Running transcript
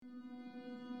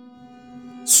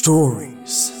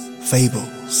Stories,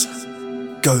 fables,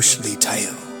 ghostly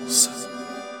tales.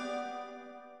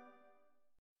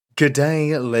 Good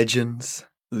day, legends,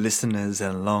 listeners,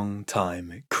 and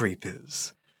long-time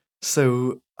creepers.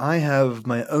 So, I have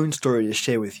my own story to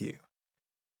share with you.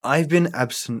 I've been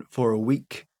absent for a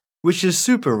week, which is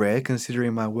super rare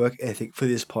considering my work ethic for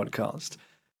this podcast.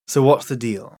 So what's the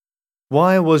deal?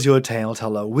 Why was your tale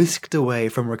teller whisked away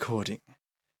from recording?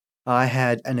 I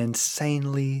had an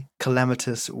insanely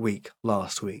calamitous week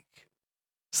last week.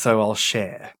 So I'll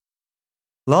share.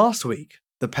 Last week,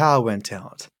 the power went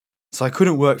out, so I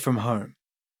couldn't work from home.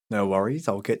 No worries,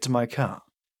 I'll get to my car.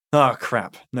 Ah,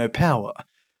 crap, no power.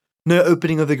 No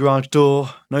opening of the garage door,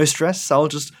 no stress, I'll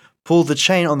just pull the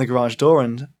chain on the garage door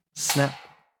and snap.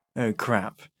 Oh,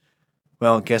 crap.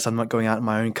 Well, guess I'm not going out in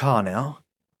my own car now.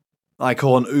 I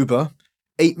call an Uber,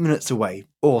 8 minutes away,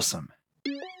 awesome.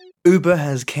 Uber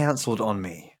has cancelled on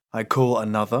me. I call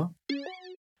another.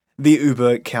 The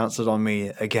Uber cancelled on me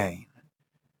again.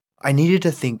 I needed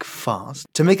to think fast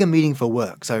to make a meeting for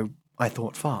work, so I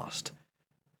thought fast.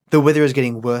 The weather is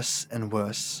getting worse and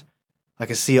worse. I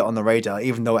could see it on the radar,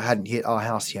 even though it hadn't hit our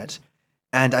house yet.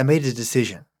 And I made a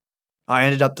decision. I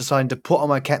ended up deciding to put on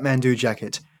my Kathmandu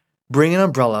jacket, bring an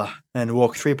umbrella, and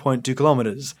walk 3.2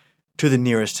 kilometers to the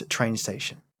nearest train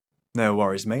station. No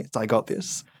worries, mates, I got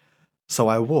this. So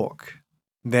I walk.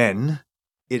 Then,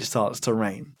 it starts to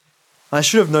rain. I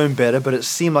should have known better, but it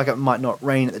seemed like it might not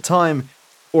rain at the time,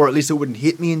 or at least it wouldn't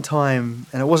hit me in time,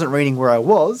 and it wasn't raining where I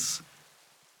was.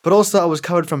 But also I was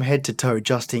covered from head to toe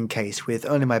just in case, with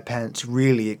only my pants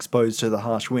really exposed to the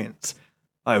harsh winds.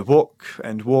 I walk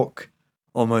and walk,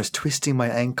 almost twisting my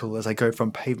ankle as I go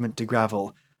from pavement to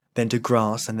gravel, then to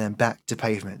grass and then back to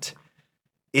pavement.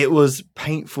 It was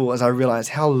painful as I realized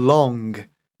how long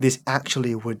this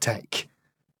actually would take.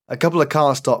 A couple of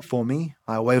cars stopped for me.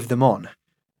 I waved them on.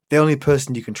 The only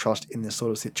person you can trust in this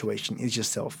sort of situation is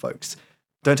yourself, folks.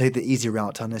 Don't take the easy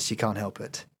route unless you can't help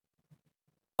it.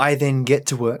 I then get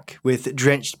to work with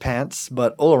drenched pants,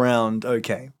 but all around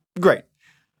okay. Great.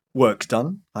 Work's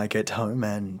done. I get home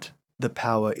and the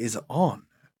power is on.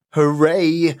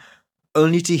 Hooray!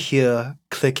 Only to hear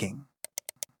clicking.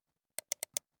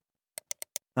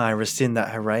 I rescind that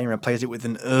hooray and replace it with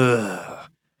an ugh.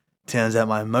 Turns out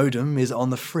my modem is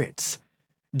on the fritz,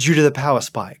 due to the power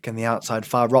spike and the outside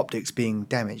fibre optics being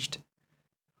damaged.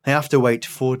 I have to wait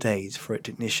 4 days for its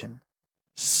ignition.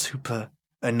 Super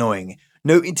annoying.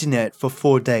 No internet for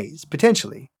 4 days,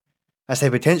 potentially. I say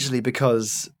potentially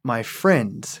because my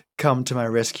friends come to my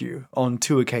rescue on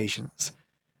 2 occasions.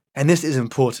 And this is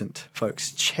important,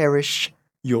 folks. Cherish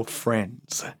your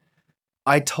friends.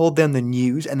 I told them the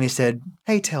news and they said,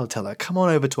 "Hey, tellteller, come on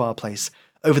over to our place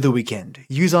over the weekend.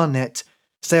 Use our net,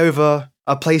 stay over,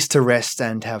 a place to rest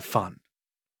and have fun."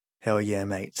 Hell yeah,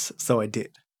 mates. So I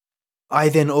did. I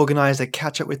then organised a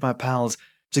catch-up with my pals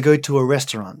to go to a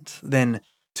restaurant. Then,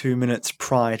 2 minutes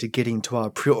prior to getting to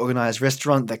our pre-organised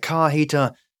restaurant, the car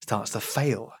heater starts to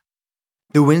fail.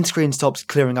 The windscreen stops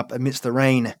clearing up amidst the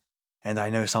rain, and I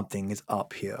know something is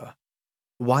up here.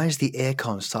 Why is the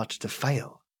aircon started to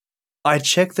fail? I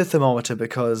check the thermometer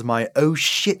because my oh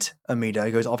shit-o-meter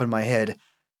goes off in my head,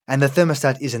 and the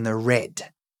thermostat is in the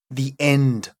red. The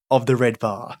end of the red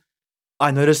bar. I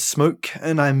notice smoke,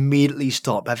 and I immediately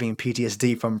stop, having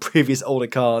PTSD from previous older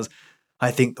cars.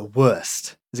 I think the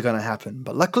worst is going to happen,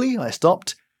 but luckily I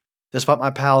stopped, despite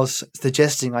my pals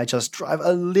suggesting I just drive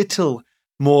a little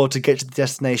more to get to the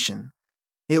destination.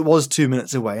 It was 2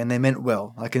 minutes away, and they meant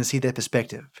well. I can see their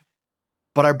perspective.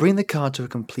 But I bring the car to a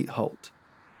complete halt,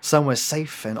 somewhere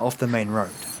safe and off the main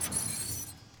road.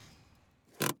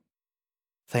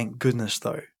 Thank goodness,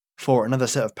 though, for another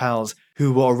set of pals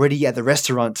who were already at the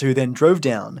restaurant who then drove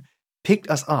down, picked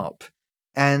us up,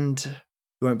 and,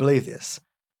 you won't believe this,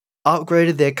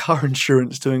 upgraded their car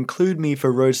insurance to include me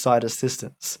for roadside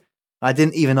assistance. I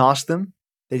didn't even ask them.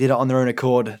 They did it on their own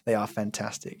accord. They are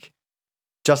fantastic.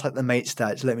 Just like the mates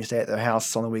that let me stay at their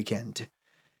house on the weekend.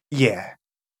 Yeah,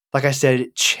 like I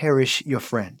said, cherish your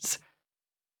friends.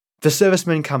 The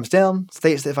serviceman comes down,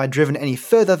 states that if I'd driven any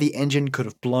further, the engine could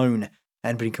have blown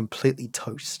and been completely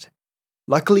toast.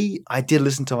 Luckily, I did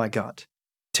listen to my gut.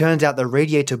 Turns out the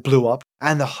radiator blew up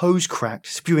and the hose cracked,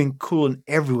 spewing coolant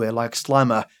everywhere like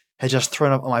Slimer had just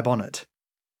thrown up on my bonnet.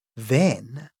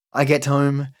 Then, I get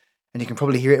home, and you can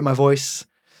probably hear it in my voice,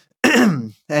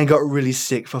 and got really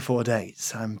sick for 4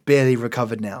 days. I'm barely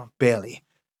recovered now, barely.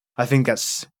 I think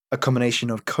that's a combination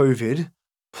of COVID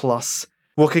plus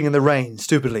walking in the rain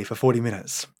stupidly for 40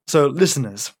 minutes. So,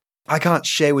 listeners, I can't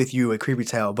share with you a creepy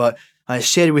tale, but I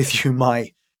shared with you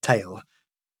my tale.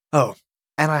 Oh,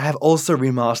 And I have also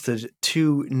remastered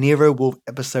 2 Nero Wolfe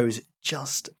episodes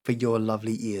just for your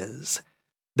lovely ears.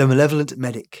 The Malevolent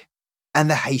Medic and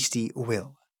The Hasty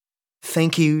Will.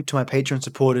 Thank you to my Patreon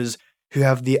supporters who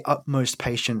have the utmost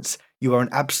patience. You are an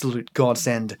absolute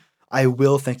godsend. I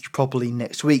will thank you properly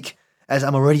next week, as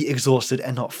I'm already exhausted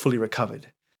and not fully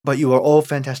recovered. But you are all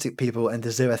fantastic people and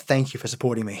deserve a thank you for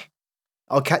supporting me.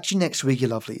 I'll catch you next week, you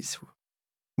lovelies,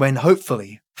 when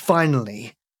hopefully,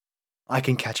 finally, I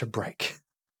can catch a break.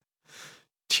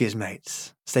 Cheers,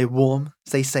 mates. Stay warm,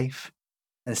 stay safe,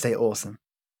 and stay awesome.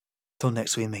 Till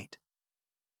next we meet.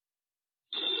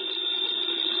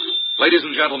 Ladies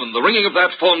and gentlemen, the ringing of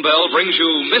that phone bell brings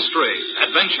you mystery,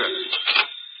 adventure.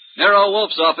 Nero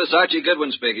Wolfe's office, Archie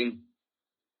Goodwin speaking.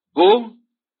 Who?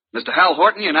 Mr. Hal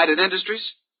Horton, United Industries?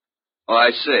 Oh,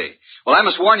 I see. Well, I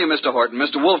must warn you, Mr. Horton,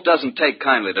 Mr. Wolfe doesn't take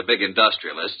kindly to big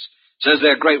industrialists. Says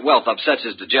their great wealth upsets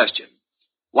his digestion.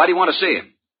 Why do you want to see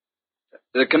him?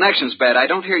 The connection's bad. I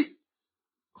don't hear you.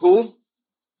 Who?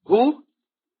 Who?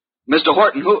 Mr.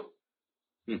 Horton, who?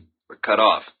 We're cut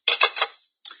off.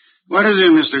 What is it,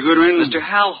 Mr. Goodwin? Mr.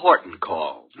 Hal Horton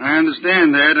called. I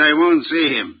understand that. I won't see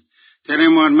him. Tell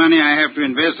him what money I have to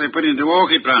invest I put into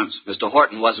orchid plants. Mr.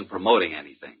 Horton wasn't promoting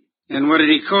anything. And what did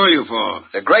he call you for?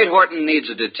 The great Horton needs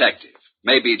a detective.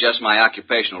 Maybe just my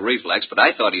occupational reflex, but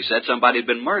I thought he said somebody had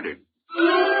been murdered.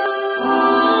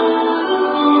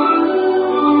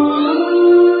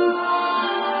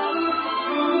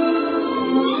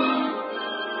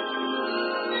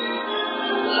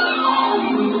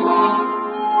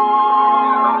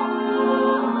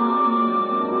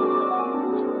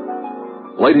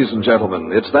 Ladies and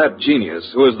gentlemen, it's that genius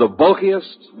who is the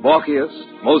bulkiest,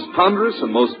 balkiest, most ponderous,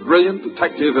 and most brilliant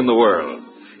detective in the world.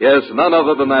 Yes, none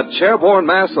other than that chair-borne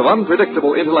mass of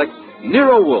unpredictable intellect,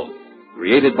 Nero Wolfe,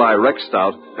 created by Rex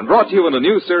Stout and brought to you in a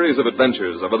new series of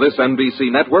adventures over this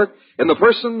NBC network in the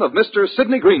person of Mr.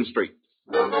 Sidney Greenstreet.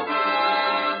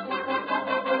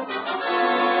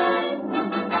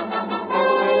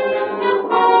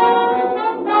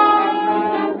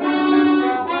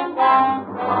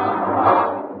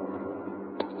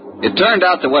 It turned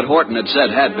out that what Horton had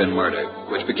said had been murder,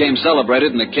 which became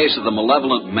celebrated in the case of the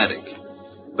malevolent medic.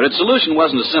 But its solution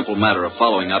wasn't a simple matter of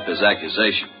following up his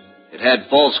accusation. It had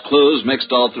false clues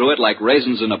mixed all through it like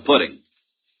raisins in a pudding.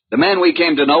 The man we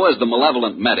came to know as the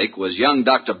malevolent medic was young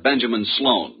Dr. Benjamin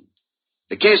Sloan.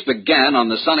 The case began on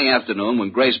the sunny afternoon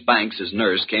when Grace Banks, his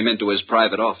nurse, came into his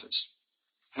private office.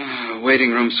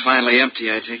 Waiting room's finally empty,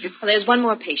 I take it. Well, there's one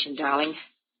more patient, darling.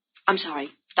 I'm sorry,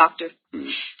 doctor.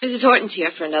 Mrs. Horton's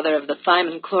here for another of the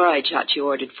thiamine chloride shots you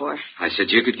ordered for. I said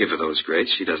you could give her those,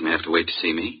 Grace. She doesn't have to wait to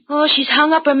see me. Oh, she's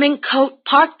hung up her mink coat,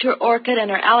 parked her orchid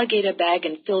and her alligator bag,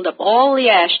 and filled up all the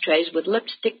ashtrays with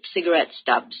lipstick cigarette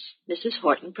stubs. Mrs.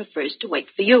 Horton prefers to wait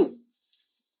for you.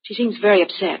 She seems very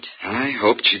upset. I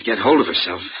hoped she'd get hold of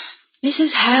herself.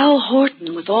 Mrs. Hal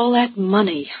Horton with all that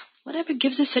money. Whatever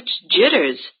gives her such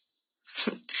jitters?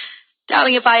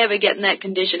 Darling, if I ever get in that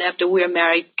condition after we're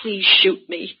married, please shoot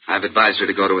me. I've advised her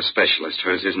to go to a specialist.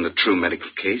 Hers isn't a true medical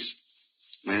case.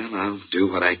 Well, I'll do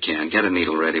what I can. Get a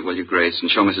needle ready, will you, Grace, and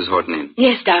show Mrs. Horton in.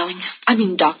 Yes, darling. I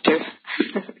mean, doctor.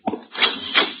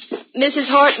 Mrs.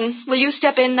 Horton, will you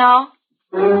step in now?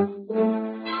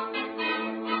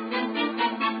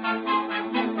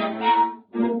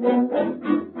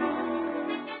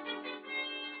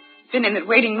 Been in that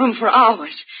waiting room for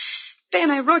hours. Ben,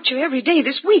 I wrote you every day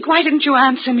this week. Why didn't you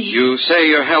answer me? You say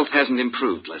your health hasn't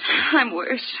improved, Leslie. I'm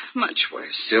worse. Much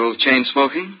worse. Still chain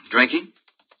smoking, drinking,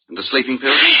 and the sleeping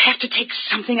pills? I have to take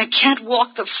something. I can't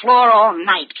walk the floor all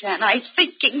night, can I?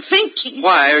 Thinking.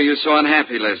 Why are you so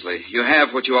unhappy, Leslie? You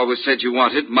have what you always said you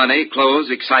wanted. Money, clothes,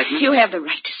 excitement. You have the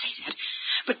right to say that.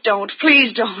 But don't.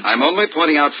 Please don't. I'm only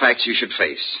pointing out facts you should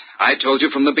face. I told you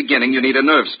from the beginning you need a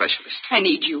nerve specialist. I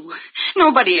need you.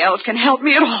 Nobody else can help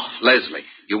me at all. Leslie,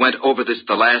 you went over this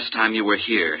the last time you were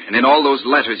here, and in all those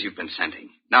letters you've been sending.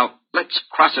 Now, let's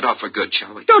cross it off for good,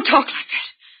 shall we? Don't talk like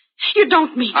that. You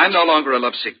don't mean I'm no longer a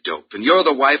lovesick dope, and you're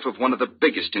the wife of one of the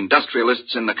biggest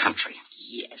industrialists in the country.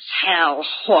 Yes, Hal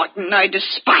Horton. I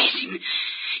despise him.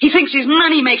 He thinks his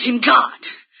money makes him God.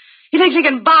 He thinks he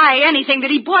can buy anything that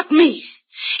he bought me.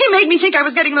 He made me think I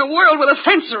was getting the world with a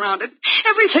fence around it.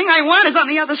 Everything I want is on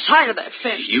the other side of that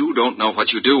fence. You don't know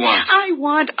what you do want. I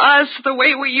want us the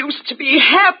way we used to be,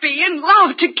 happy in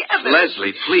love together.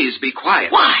 Leslie, please be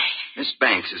quiet. Why? Miss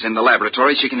Banks is in the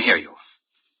laboratory. She can hear you.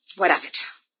 What of it?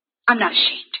 I'm not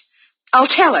ashamed.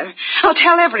 I'll tell her. I'll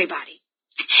tell everybody.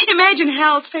 Imagine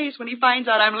Hal's face when he finds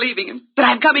out I'm leaving him, but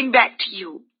I'm coming back to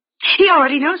you. He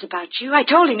already knows about you. I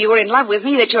told him you were in love with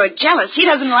me, that you're jealous. He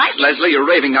doesn't like it. Leslie, you're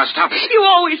raving. Now stop it. You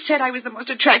always said I was the most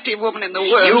attractive woman in the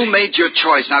world. You made your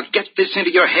choice. Now get this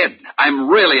into your head. I'm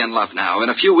really in love now. In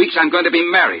a few weeks, I'm going to be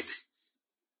married.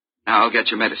 Now I'll get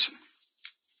your medicine.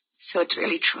 So it's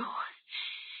really true.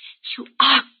 You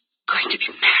are going to be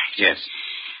married. Yes.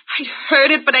 I'd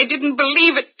heard it, but I didn't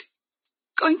believe it.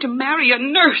 Going to marry a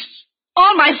nurse.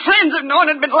 All my friends have known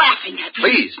and been laughing at me.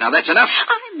 Please, now that's enough.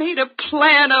 I made a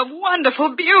plan, a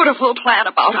wonderful, beautiful plan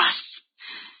about us.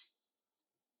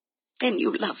 Ben,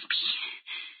 you love me.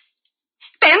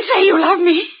 Ben, say you love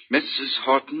me. Mrs.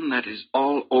 Horton, that is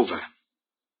all over.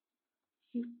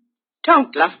 You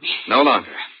don't love me. No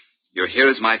longer. You're here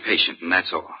as my patient, and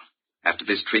that's all. After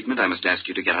this treatment, I must ask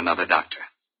you to get another doctor.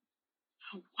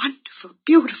 A wonderful,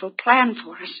 beautiful plan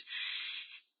for us.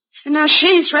 And now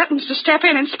she threatens to step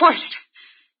in and spoil it.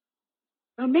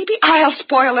 Well, maybe I'll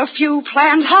spoil a few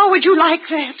plans. How would you like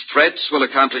that? Threats will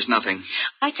accomplish nothing.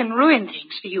 I can ruin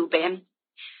things for you, Ben.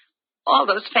 All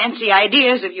those fancy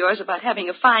ideas of yours about having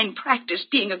a fine practice,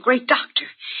 being a great doctor.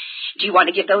 Do you want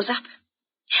to give those up?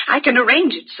 I can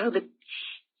arrange it so that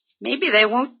maybe there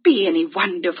won't be any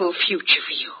wonderful future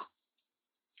for you.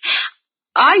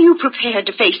 Are you prepared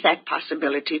to face that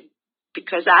possibility?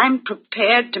 Because I'm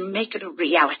prepared to make it a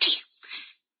reality.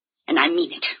 And I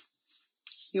mean it.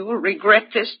 You'll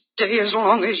regret this day as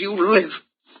long as you live.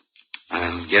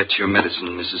 I'll get your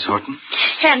medicine, Mrs. Horton.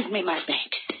 Hand me my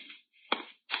bag.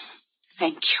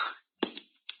 Thank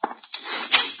you.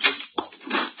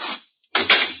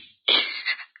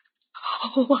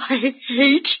 Oh, I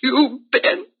hate you,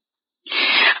 Ben.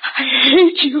 I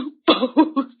hate you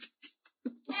both.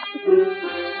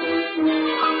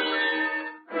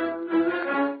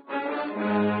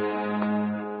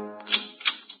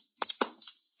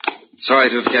 Sorry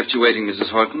to have kept you waiting, Mrs.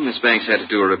 Horton. Miss Banks had to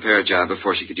do a repair job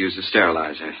before she could use the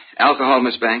sterilizer. Alcohol,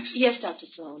 Miss Banks? Yes, Dr.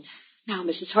 Sloan. Now,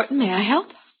 Mrs. Horton, may I help?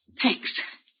 Thanks.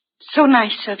 So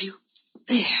nice of you.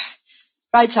 There.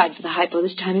 Right side for the hypo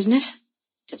this time, isn't it?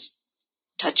 Just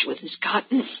touch with this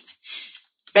cotton.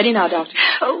 Ready now, Doctor.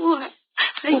 Oh,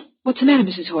 What's the matter,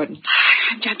 Mrs. Horton?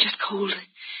 I'm just cold.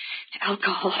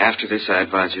 Alcohol. After this, I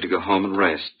advise you to go home and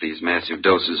rest. These massive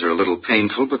doses are a little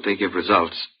painful, but they give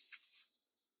results.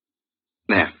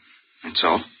 There. That's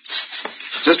all.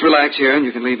 Just relax here, and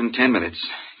you can leave in 10 minutes.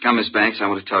 Come, Miss Banks. I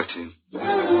want to talk to you.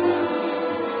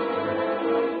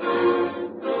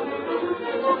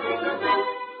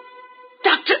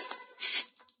 Doctor!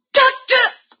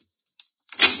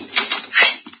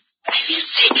 I feel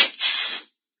sick.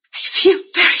 I feel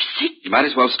very sick. You might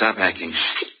as well stop acting.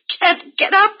 I can't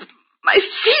get up. My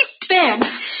feet. Ben,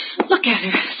 look at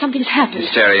her. Something's happened.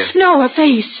 Hysteria. No, her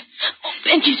face. Oh,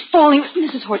 Ben, she's falling.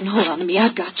 Mrs. Horton, hold on to me.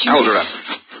 I've got you. Hold her up.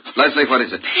 Leslie, what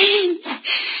is it? Pain.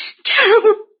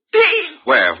 Terrible pain.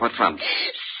 Where? What from?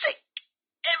 Sick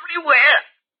everywhere.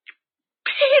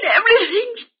 Pain,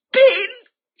 everything. Pain.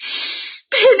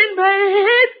 Pain in my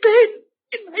head. Pain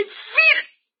in my feet.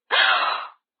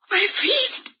 My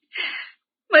feet.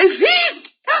 My feet.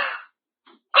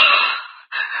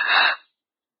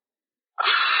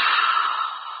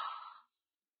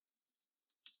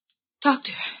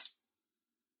 Doctor.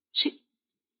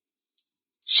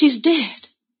 She's dead.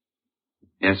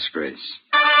 Yes, Grace.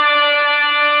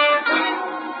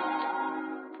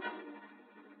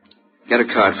 Get a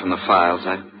card from the files.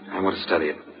 I want to study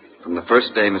it. From the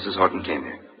first day Mrs. Horton came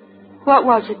here. What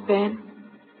was it, Ben?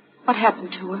 What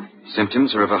happened to her?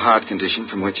 Symptoms are of a heart condition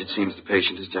from which it seems the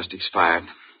patient has just expired.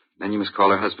 Then you must call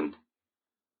her husband.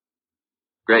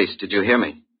 Grace, did you hear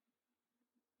me?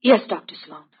 Yes, Dr.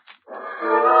 Sloan.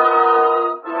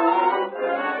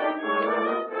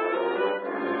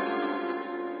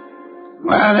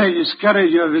 Well, I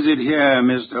discourage your visit here,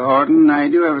 Mr. Horton. I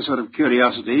do have a sort of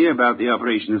curiosity about the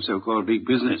operation of so-called big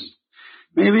business.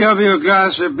 Maybe I'll be a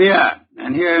glass of beer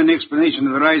and hear an explanation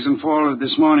of the rise and fall of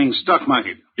this morning's stock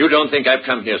market. You don't think I've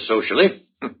come here socially?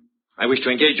 I wish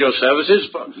to engage your services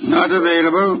for... Not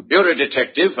available. You're a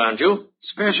detective, aren't you?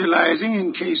 Specializing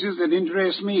in cases that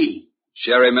interest me.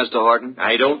 Sherry, Mr. Horton?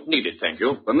 I don't need it, thank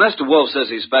you. But Mr. Wolfe says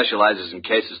he specializes in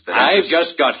cases that... I've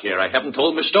just got here. I haven't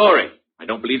told my story. I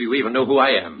don't believe you even know who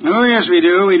I am. Oh, yes, we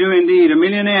do. We do indeed. A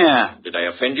millionaire. Did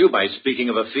I offend you by speaking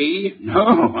of a fee? No,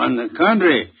 on the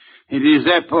contrary. It is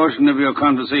that portion of your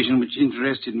conversation which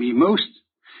interested me most.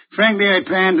 Frankly, I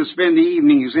plan to spend the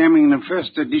evening examining the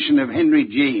first edition of Henry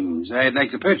James I'd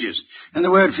like to purchase, and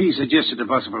the word fee suggested a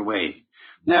possible way.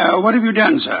 Now, what have you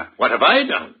done, sir? What have I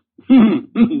done?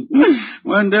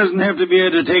 One doesn't have to be a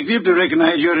detective to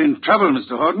recognize you're in trouble,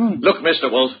 Mr. Horton. Look,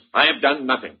 Mr. Wolfe, I have done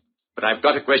nothing. But I've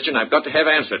got a question I've got to have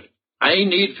answered. I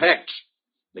need facts.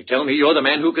 They tell me you're the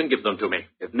man who can give them to me.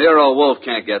 If Nero Wolfe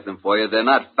can't get them for you, they're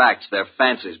not facts, they're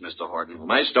fancies, Mr. Horton. Well,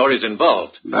 my story's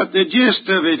involved. But the gist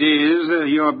of it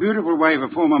is, your beautiful wife,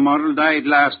 a former model, died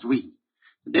last week.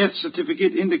 The death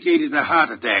certificate indicated a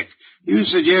heart attack. You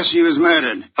suggest she was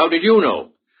murdered. How did you know?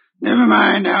 Never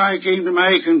mind how I came to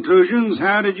my conclusions.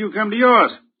 How did you come to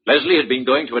yours? Leslie had been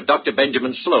going to a Dr.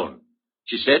 Benjamin Sloan.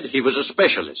 She said he was a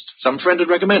specialist. Some friend had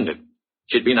recommended.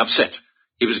 She'd been upset.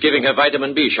 He was giving her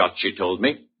vitamin B shots, she told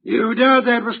me. You doubt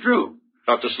that was true?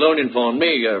 Dr. Sloan informed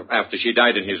me, after she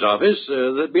died in his office,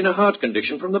 there'd been a heart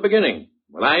condition from the beginning.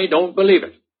 Well, I don't believe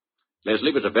it.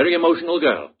 Leslie was a very emotional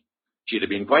girl. She'd have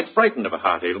been quite frightened of a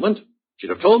heart ailment.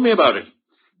 She'd have told me about it.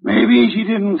 Maybe she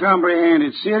didn't comprehend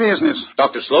its seriousness.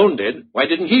 Dr. Sloan did. Why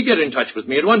didn't he get in touch with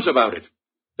me at once about it?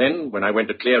 Then, when I went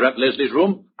to clear up Leslie's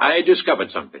room, I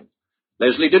discovered something.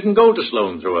 Leslie didn't go to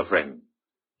Sloan through a friend.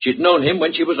 She'd known him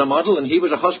when she was a model and he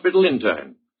was a hospital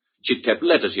intern. She'd kept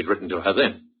letters he'd written to her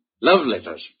then. Love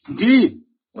letters. Indeed.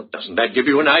 Well, doesn't that give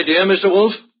you an idea, Mr.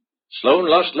 Wolfe? Sloan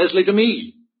lost Leslie to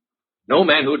me. No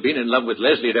man who'd been in love with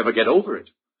Leslie'd ever get over it.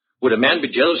 Would a man be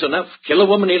jealous enough, kill a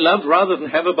woman he loved, rather than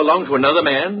have her belong to another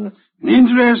man? An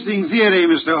interesting theory,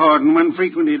 Mr. Horton, one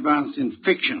frequently advanced in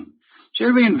fiction.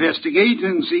 Shall we investigate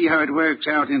and see how it works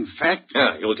out in fact?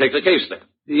 Yeah, you'll take the case then.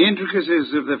 The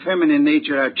intricacies of the feminine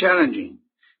nature are challenging,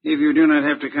 if you do not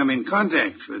have to come in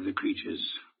contact with the creatures.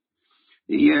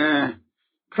 The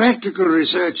practical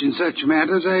research in such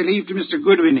matters I leave to Mr.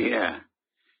 Goodwin here.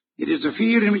 It is a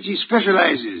field in which he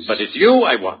specializes. But it's you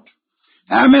I want.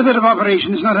 Our method of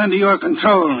operation is not under your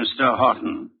control, Mr.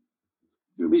 Horton.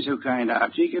 You'll be so kind,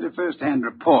 Archie, get a first-hand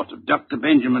report of Dr.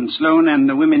 Benjamin Sloan and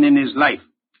the women in his life.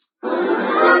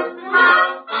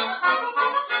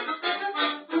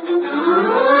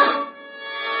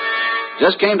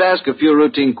 Just came to ask a few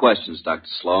routine questions, Dr.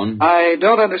 Sloan. I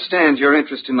don't understand your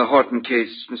interest in the Horton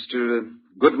case, Mr.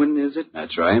 Goodwin, is it?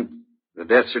 That's right. The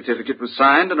death certificate was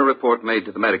signed and a report made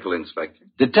to the medical inspector.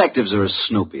 Detectives are a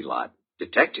snoopy lot.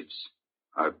 Detectives?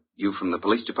 Are you from the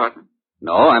police department?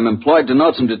 No, I'm employed to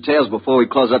note some details before we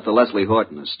close up the Leslie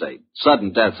Horton estate.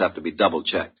 Sudden deaths have to be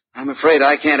double-checked. I'm afraid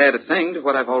I can't add a thing to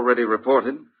what I've already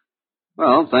reported.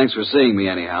 Well, thanks for seeing me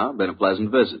anyhow. Been a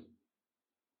pleasant visit.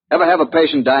 Ever have a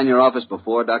patient die in your office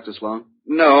before, Dr. Sloan?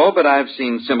 No, but I've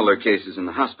seen similar cases in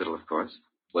the hospital, of course.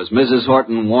 Was Mrs.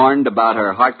 Horton warned about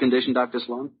her heart condition, Dr.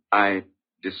 Sloan? I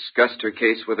discussed her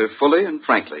case with her fully and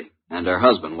frankly. And her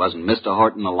husband, wasn't Mr.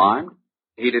 Horton alarmed?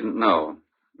 He didn't know.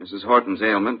 Mrs. Horton's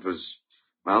ailment was,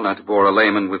 well, not to bore a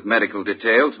layman with medical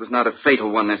details, was not a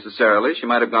fatal one necessarily. She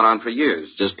might have gone on for years.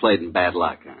 Just played in bad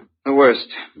luck, huh? The worst.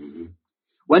 Mm-hmm.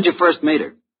 When'd you first meet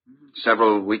her?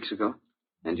 Several weeks ago.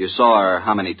 And you saw her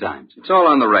how many times? It's all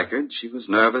on the record. She was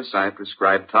nervous. I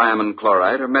prescribed thiamine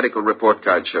chloride. Her medical report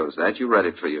card shows that. You read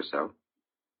it for yourself.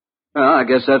 Well, I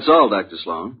guess that's all, Dr.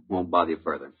 Sloan. Won't bother you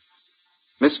further.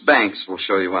 Miss Banks will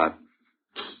show you out.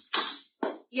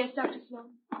 Yes, Dr. Sloan?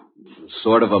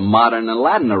 Sort of a modern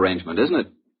Aladdin arrangement, isn't it?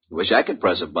 Wish I could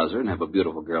press a buzzer and have a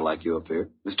beautiful girl like you up here.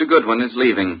 Mr. Goodwin is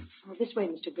leaving. Oh, this way,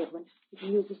 Mr. Goodwin. You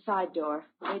can use the side door.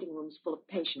 The waiting room's full of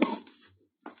patients.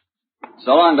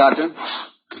 So long, Doctor.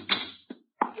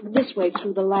 This way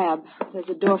through the lab. There's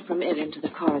a door from it into the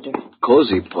corridor.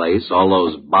 Cozy place, all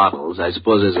those bottles. I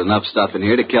suppose there's enough stuff in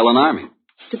here to kill an army.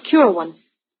 To cure one.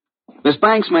 Miss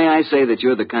Banks, may I say that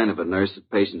you're the kind of a nurse that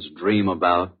patients dream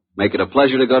about? Make it a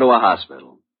pleasure to go to a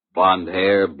hospital. Blonde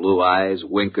hair, blue eyes,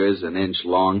 winkers an inch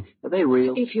long. Are they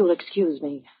real? If you'll excuse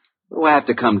me. What do I have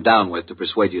to come down with to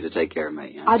persuade you to take care of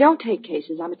me? Huh? I don't take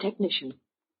cases. I'm a technician.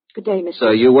 Good day, Mr.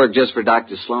 So you work just for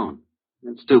Dr. Sloan?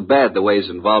 It's too bad the way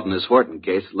he's involved in this Horton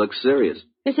case. It looks serious.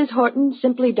 Mrs. Horton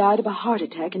simply died of a heart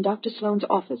attack in Dr. Sloan's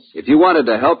office. If you wanted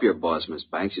to help your boss, Miss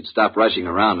Banks, you'd stop rushing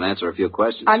around and answer a few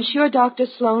questions. I'm sure Dr.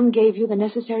 Sloan gave you the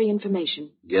necessary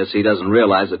information. Guess he doesn't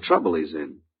realize the trouble he's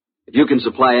in. If you can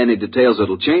supply any details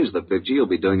that'll change the picture, you'll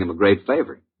be doing him a great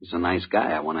favor. He's a nice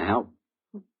guy. I want to help.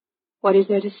 What is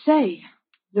there to say?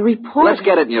 The report... Let's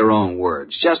get it in your own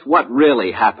words. Just what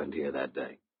really happened here that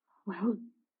day. Well,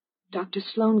 Dr.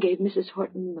 Sloan gave Mrs.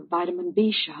 Horton the vitamin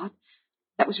B shot.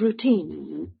 That was routine.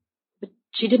 Mm-hmm. But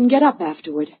she didn't get up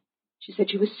afterward. She said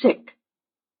she was sick.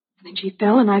 And then she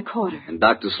fell and I caught her. And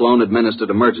Dr. Sloan administered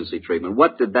emergency treatment.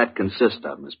 What did that consist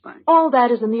of, Miss Banks? All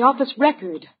that is in the office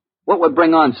record. What would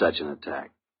bring on such an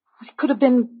attack? It could have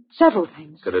been several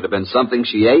things. Could it have been something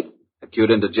she ate?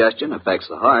 Acute indigestion affects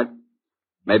the heart.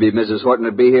 Maybe Mrs. Horton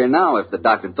would be here now if the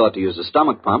doctor thought to use a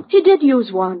stomach pump. He did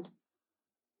use one.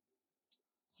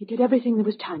 He did everything there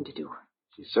was time to do.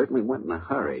 She certainly went in a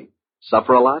hurry.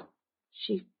 Suffer a lot?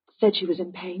 She said she was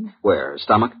in pain. Where? Her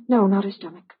stomach? No, not her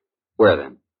stomach. Where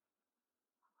then?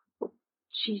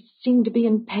 She seemed to be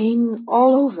in pain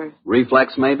all over.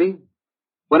 Reflex, maybe?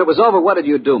 When it was over, what did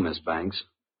you do, Miss Banks?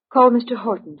 Called Mr.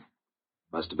 Horton.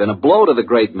 Must have been a blow to the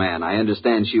great man. I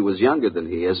understand she was younger than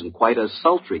he is and quite a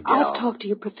sultry gal. I've talked to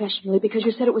you professionally because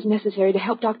you said it was necessary to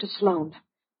help Dr. Sloan.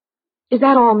 Is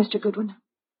that all, Mr. Goodwin?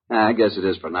 I guess it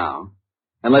is for now.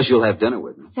 Unless you'll have dinner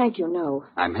with me. Thank you, no.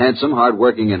 I'm handsome,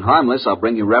 hard-working, and harmless. I'll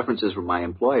bring you references from my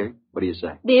employer. What do you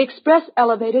say? The express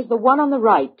elevator's the one on the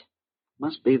right.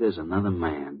 Must be there's another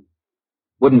man.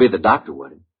 Wouldn't be the doctor,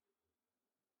 would it?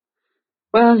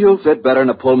 Well, you'll fit better in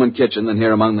a Pullman kitchen than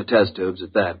here among the test tubes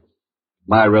at that.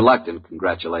 My reluctant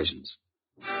congratulations.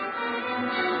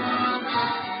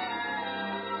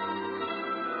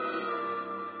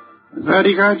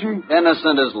 Verdict, Archie?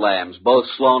 Innocent as lambs, both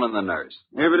Sloan and the nurse.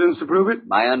 Evidence to prove it?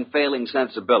 My unfailing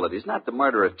sensibilities, not the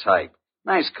murderer type.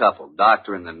 Nice couple,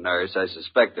 doctor and the nurse. I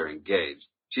suspect they're engaged.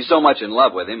 She's so much in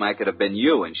love with him, I could have been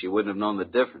you, and she wouldn't have known the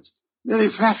difference. Very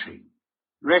flattering.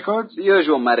 Records? The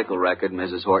usual medical record,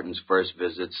 Mrs. Horton's first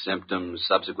visits, symptoms,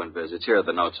 subsequent visits. Here are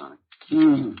the notes on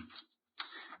it.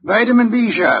 Vitamin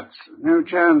B shots. No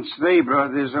chance they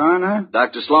brought this on, huh?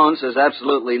 Dr. Sloan says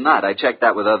absolutely not. I checked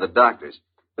that with other doctors.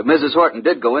 But Mrs. Horton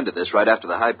did go into this right after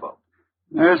the hypo.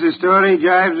 Nurse's story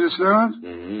jives with Sloan's?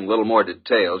 A little more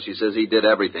detailed. She says he did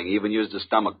everything, even used a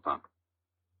stomach pump.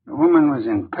 The woman was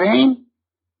in pain?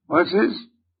 What's this?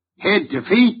 Head to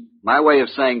feet? My way of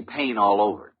saying pain all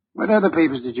over. What other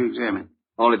papers did you examine?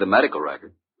 Only the medical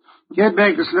record. Get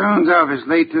back to Sloan's office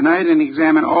late tonight and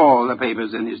examine all the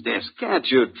papers in his desk. Can't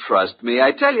you trust me?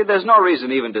 I tell you, there's no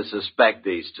reason even to suspect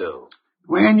these two.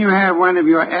 When you have one of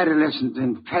your adolescent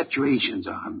infatuations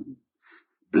on,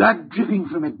 blood dripping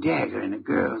from a dagger in a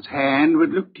girl's hand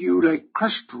would look to you like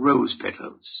crushed rose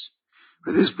petals.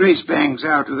 With this Grace Banks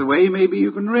out of the way, maybe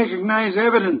you can recognize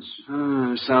evidence.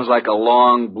 Sounds like a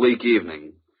long, bleak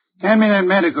evening. Hand me that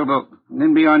medical book, and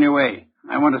then be on your way.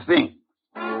 I want to think.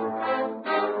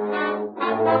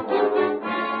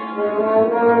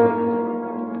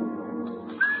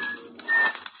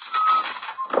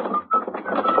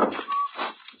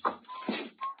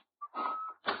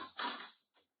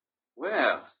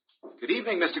 Well, good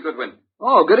evening, Mr. Goodwin.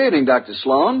 Oh, good evening, Dr.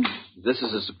 Sloan. This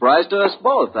is a surprise to us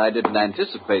both. I didn't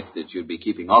anticipate that you'd be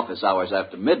keeping office hours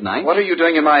after midnight. What are you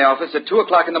doing in my office at 2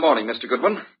 o'clock in the morning, Mr.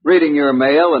 Goodwin? Reading your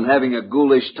mail and having a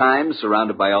ghoulish time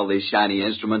surrounded by all these shiny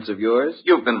instruments of yours.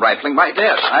 You've been rifling my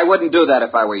desk. I wouldn't do that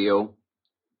if I were you.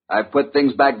 I've put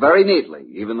things back very neatly,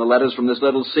 even the letters from this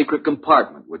little secret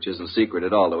compartment, which isn't secret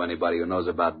at all to anybody who knows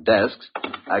about desks.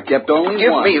 I've kept only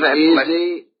one. Give me that.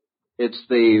 Easy. It's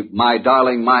the "My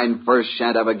darling, mine first,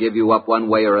 shan't ever give you up one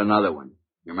way or another" one.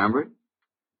 You remember it?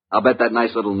 I'll bet that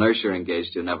nice little nurse you're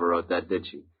engaged to never wrote that, did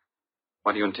she?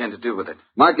 What do you intend to do with it?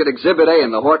 Mark it Exhibit A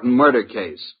in the Horton murder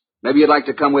case. Maybe you'd like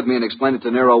to come with me and explain it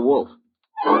to Nero Wolfe.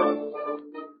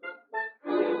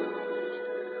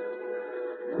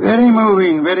 Very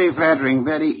moving, very flattering,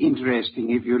 very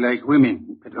interesting if you like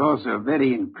women, but also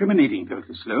very incriminating,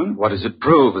 Dr. Sloan. What does it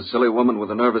prove? A silly woman with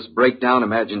a nervous breakdown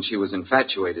imagined she was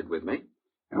infatuated with me.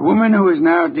 A woman who is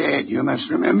now dead, you must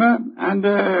remember,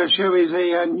 under, shall we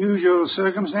say, unusual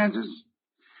circumstances.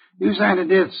 You signed a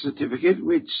death certificate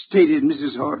which stated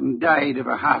Mrs. Horton died of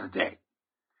a heart attack.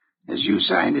 As you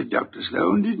signed it, Dr.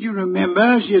 Sloan, did you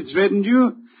remember she had threatened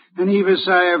you and heave a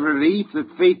sigh of relief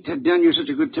that fate had done you such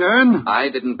a good turn? I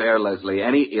didn't bear Leslie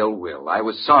any ill will. I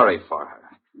was sorry for her.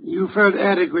 You felt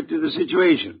adequate to the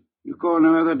situation. You called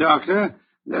no other doctor,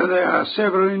 though there are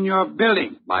several in your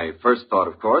building. My first thought,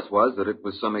 of course, was that it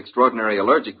was some extraordinary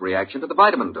allergic reaction to the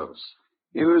vitamin dose.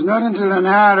 It was not until an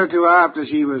hour or two after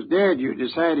she was dead you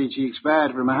decided she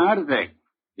expired from a heart attack.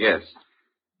 Yes.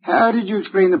 How did you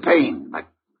explain the pain?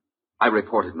 I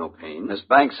reported no pain. Miss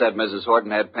Banks said Mrs.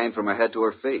 Horton had pain from her head to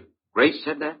her feet. Grace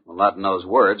said that? Well, not in those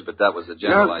words, but that was the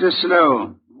general Dr.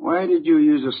 Sloan, why did you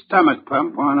use a stomach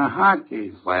pump on a heart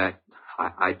case? Why,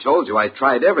 I told you I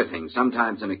tried everything.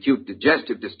 Sometimes an acute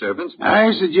digestive disturbance.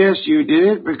 I suggest you did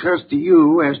it because to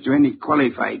you, as to any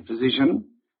qualified physician,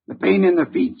 the pain in the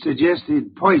feet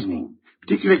suggested poisoning, a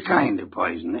particular kind of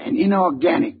poison, an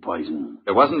inorganic poison.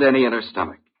 There wasn't any in her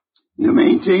stomach. You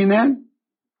maintain that?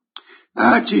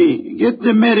 Archie, get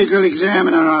the medical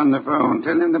examiner on the phone.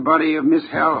 Tell him the body of Miss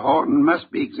Hal Horton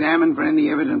must be examined for any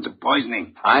evidence of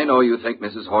poisoning. I know you think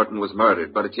Mrs. Horton was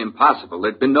murdered, but it's impossible.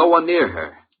 There'd been no one near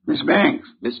her. Miss Banks?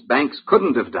 Miss Banks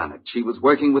couldn't have done it. She was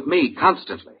working with me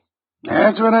constantly.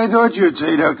 That's what I thought you'd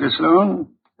say, Dr.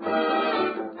 Sloan.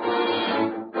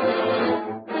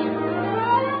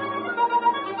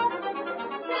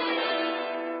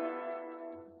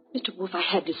 Mr. Wolfe, I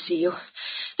had to see you.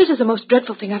 This is the most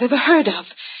dreadful thing I've ever heard of.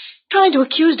 Trying to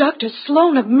accuse Dr.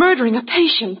 Sloan of murdering a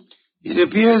patient. It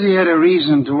appears he had a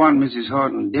reason to want Mrs.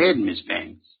 Horton dead, Miss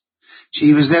Banks.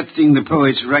 She was that thing the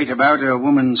poets write about, a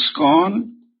woman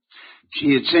scorned.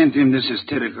 She had sent him this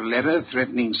hysterical letter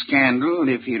threatening scandal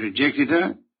if he rejected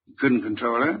her. He couldn't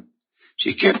control her.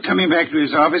 She kept coming back to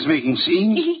his office making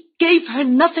scenes. He gave her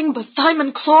nothing but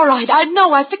thiamine chloride. I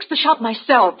know. I fixed the shot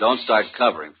myself. Don't start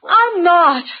covering for her. I'm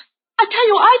not. I tell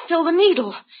you, I filled the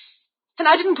needle. And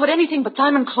I didn't put anything but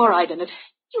thiamine chloride in it.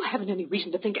 You haven't any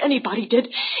reason to think anybody did,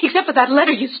 except for that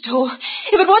letter you stole.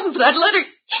 If it wasn't for that letter,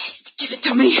 give it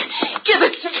to me. Give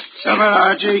it to me. Stop it,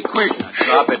 Archie, quick.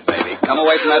 Drop it, baby. Come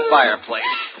away from that fireplace.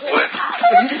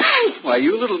 Why,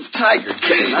 you little tiger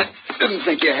kitten. I didn't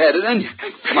think you had it in you.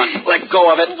 Come on, let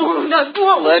go of it.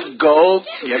 Let go.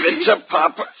 Give it to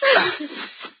Papa.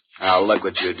 Now, look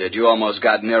what you did. You almost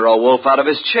got Nero Wolfe out of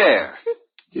his chair.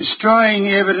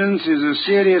 Destroying evidence is a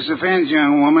serious offense,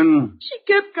 young woman. She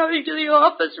kept coming to the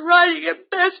office, writing and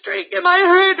pestering him. I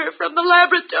heard her from the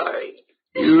laboratory.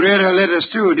 You read her letters,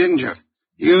 too, didn't you?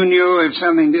 You knew if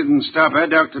something didn't stop her,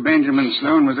 Dr. Benjamin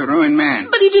Sloan was a ruined man.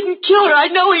 But he didn't kill her. I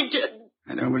know he didn't.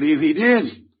 I don't believe he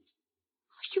did.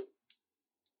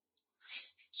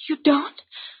 You don't?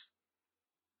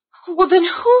 Well, then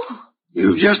who?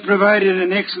 You've just provided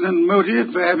an excellent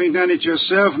motive for having done it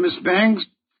yourself, Miss Banks.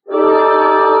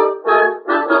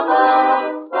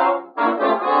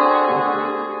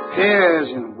 Pears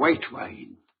and white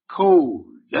wine. Cold,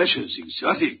 luscious,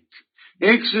 exotic.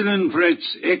 Excellent, Fritz,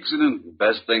 excellent.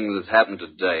 Best thing that's happened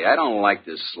today. I don't like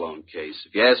this Sloan case.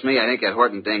 If you ask me, I think that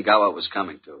Horton dame got what was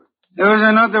coming to her. Those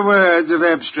are not the words of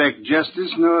abstract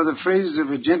justice, nor the phrases of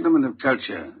a gentleman of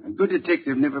culture. A good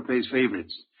detective never plays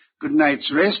favorites. Good night's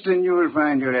rest, and you will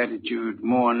find your attitude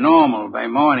more normal by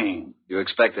morning. You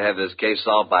expect to have this case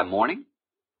solved by morning?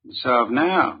 Solved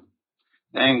now.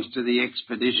 Thanks to the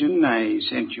expedition I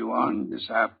sent you on this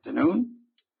afternoon.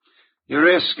 Your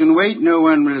rest can wait. No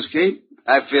one will escape.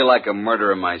 I feel like a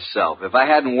murderer myself. If I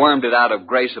hadn't wormed it out of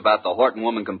Grace about the Horton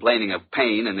woman complaining of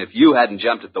pain, and if you hadn't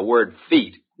jumped at the word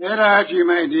feet. That, Archie,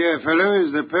 my dear fellow,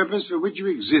 is the purpose for which you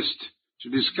exist, to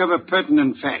discover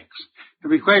pertinent facts. Have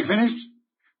we quite finished?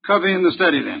 Coffee in the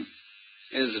study, then.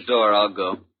 Here's the door. I'll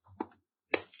go.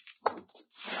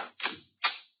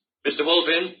 Mr. Wolfe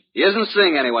in? He isn't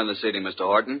seeing anyone this evening, Mr.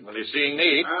 Horton. Well, he's seeing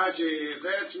me. Archie, if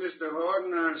that's Mr.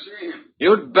 Horton, I'll see him.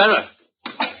 You'd better.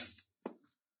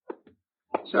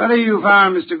 Sorry you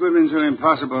found Mr. Goodwin so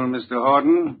impossible, Mr.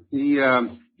 Horton.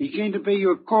 He came to pay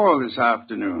you a call this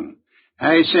afternoon.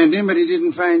 I sent him, but he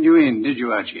didn't find you in, did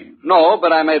you, Archie? No,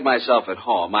 but I made myself at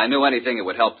home. I knew anything that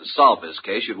would help to solve this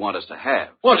case you'd want us to have.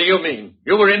 What do you mean?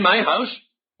 You were in my house?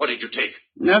 What did you take?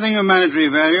 Nothing of monetary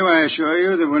value, I assure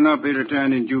you, that will not be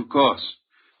returned in due course.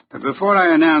 But before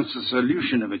I announce the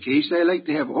solution of a case, I like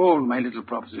to have all my little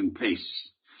props in place.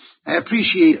 I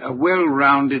appreciate a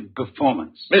well-rounded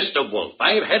performance. Mr. Wolfe,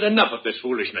 I've had enough of this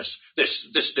foolishness,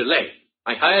 this delay.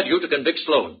 I hired you to convict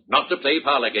Sloan, not to play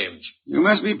parlor games. You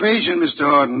must be patient, Mr.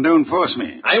 Horton. Don't force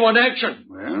me. I want action.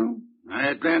 Well, I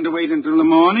had planned to wait until the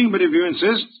morning, but if you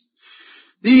insist.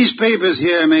 These papers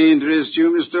here may interest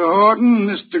you, Mr. Horton.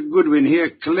 Mr. Goodwin here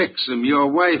collects them, your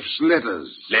wife's letters.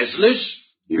 Leslie's?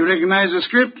 You recognize the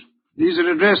script? These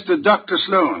are addressed to Dr.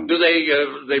 Sloan. Do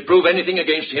they prove anything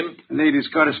against him? The lady's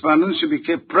correspondence should be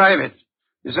kept private.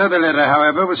 This other letter,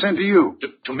 however, was sent to you.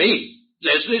 To me?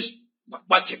 Leslie's?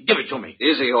 What? Give it to me.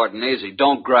 Easy, Horton, easy.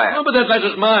 Don't grab. No, but that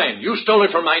letter's mine. You stole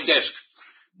it from my desk.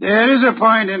 There is a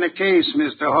point in a case,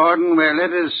 Mr. Horton, where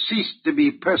letters cease to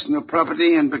be personal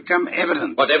property and become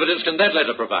evidence. What evidence can that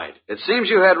letter provide? It seems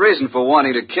you had reason for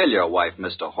wanting to kill your wife,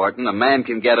 Mr. Horton. A man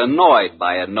can get annoyed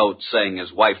by a note saying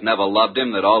his wife never loved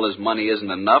him, that all his money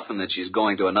isn't enough, and that she's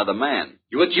going to another man.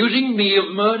 You accusing me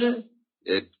of murder?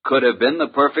 It could have been the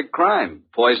perfect crime.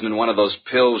 Poison in one of those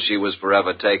pills she was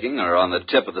forever taking, or on the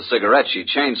tip of the cigarette she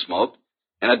chain-smoked,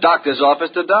 in a doctor's office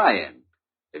to die in.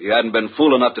 If you hadn't been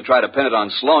fool enough to try to pin it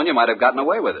on Sloan, you might have gotten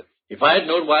away with it. If I had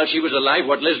known while she was alive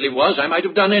what Leslie was, I might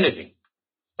have done anything.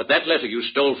 But that letter you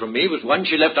stole from me was one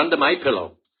she left under my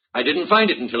pillow. I didn't find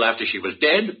it until after she was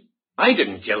dead. I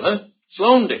didn't kill her.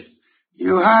 Sloan did.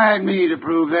 You hired me to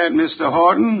prove that, Mr.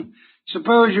 Horton.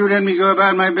 Suppose you let me go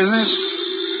about my business?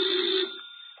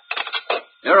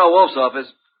 Nero Wolfe's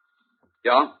office.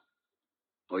 Yeah?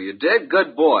 Oh, you did?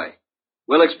 Good boy.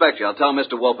 We'll expect you. I'll tell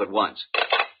Mr. Wolfe at once.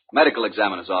 Medical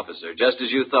examiner's officer. Just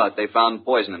as you thought, they found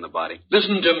poison in the body.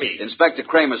 Listen to me. Inspector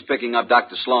Kramer's picking up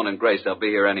Dr. Sloan and Grace. They'll be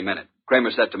here any minute.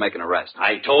 Kramer's set to make an arrest.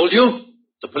 I told you.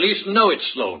 The police know it's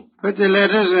Sloan. Put the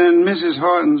letters in Mrs.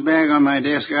 Horton's bag on my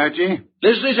desk, Archie.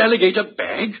 Leslie's alligator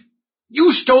bag?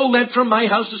 You stole that from my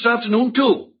house this afternoon,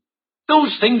 too.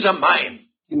 Those things are mine.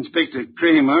 Inspector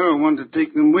Kramer will want to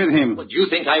take them with him. But you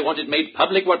think I wanted made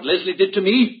public what Leslie did to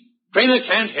me? Kramer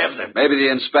can't have them. Maybe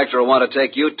the inspector will want to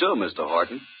take you, too, Mr.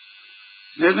 Horton.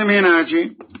 Let them in,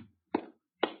 Archie.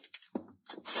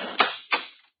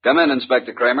 Come in,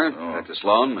 Inspector Kramer. Dr.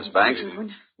 Sloan, Miss Banks.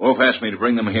 Wolfe asked me to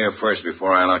bring them here first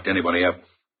before I locked anybody up.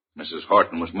 Mrs.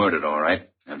 Horton was murdered, all right.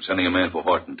 I'm sending a man for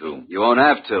Horton, too. You won't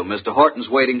have to. Mr. Horton's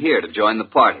waiting here to join the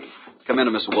party. Come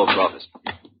into Mr. Wolfe's office.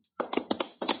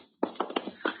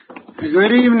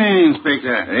 Good evening,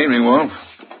 Inspector. Good evening, Wolfe.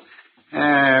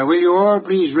 Will you all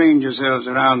please range yourselves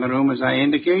around the room as I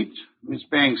indicate? Miss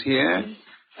Banks here.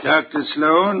 Dr.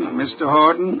 Sloan, Mr.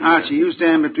 Horton. Archie, you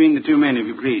stand between the two men, if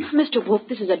you please. Mr. Wolfe,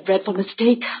 this is a dreadful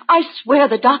mistake. I swear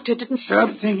the doctor didn't... Stop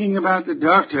thinking about the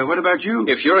doctor. What about you?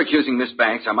 If you're accusing Miss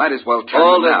Banks, I might as well turn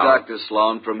Hold it, now. Dr.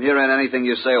 Sloan. From here on, anything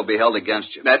you say will be held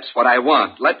against you. That's what I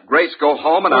want. Let Grace go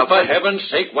home and Oh, I'll... for heaven's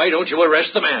sake, why don't you arrest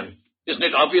the man? Isn't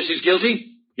it obvious he's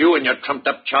guilty? You and your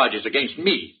trumped-up charges against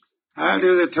me. I'll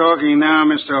do the talking now,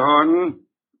 Mr. Horton.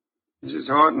 Mrs.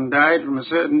 Horton died from a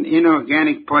certain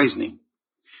inorganic poisoning.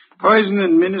 Poison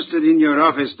administered in your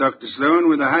office, Dr. Sloan,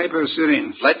 with a hypo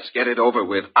syringe. Let's get it over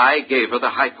with. I gave her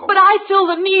the hypo. But I filled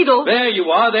the needle. There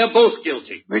you are. They're both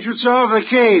guilty. Which would solve the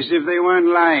case if they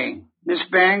weren't lying. Miss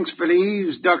Banks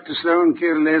believes Dr. Sloan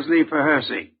killed Leslie for her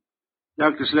sake.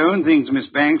 Dr. Sloan thinks Miss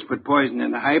Banks put poison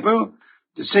in the hypo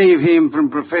to save him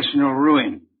from professional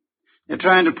ruin. They're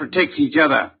trying to protect each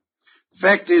other.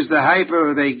 Fact is, the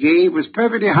hypo they gave was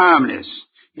perfectly harmless.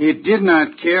 It did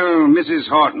not kill Mrs.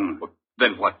 Horton.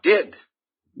 Then what did?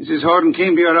 Mrs. Horton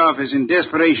came to your office in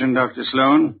desperation, Dr.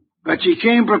 Sloan, but she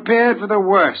came prepared for the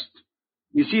worst.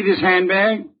 You see this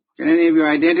handbag? Can any of you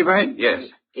identify it? Yes.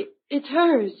 It's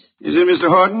hers. Is it Mr.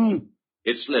 Horton?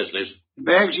 It's Leslie's. The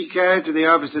bag she carried to the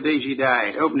office the day she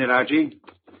died. Open it, Archie.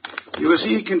 You will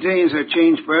see it contains her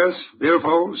change purse,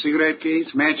 billfold, cigarette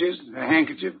case, matches, a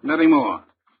handkerchief, nothing more.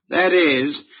 That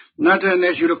is, not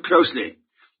unless you look closely.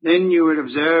 Then you will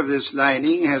observe this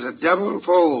lining has a double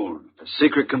fold. A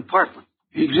secret compartment.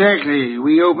 Exactly.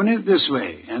 We open it this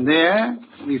way, and there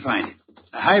we find it.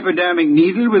 A hypodermic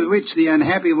needle with which the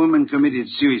unhappy woman committed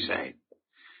suicide.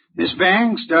 Miss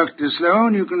Banks, Dr.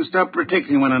 Sloan, you can stop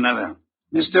protecting one another.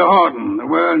 Mr. Horton, the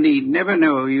world need never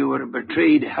know you were a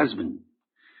betrayed husband.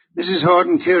 Mrs.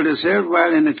 Horton killed herself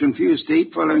while in a confused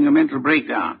state following a mental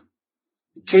breakdown.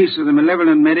 The case of the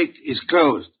malevolent medic is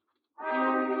closed.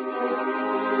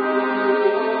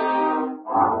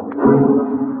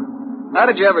 How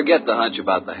did you ever get the hunch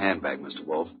about the handbag, Mr.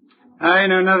 Wolfe? I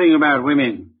know nothing about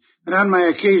women, but on my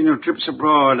occasional trips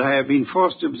abroad, I have been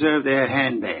forced to observe their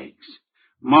handbags.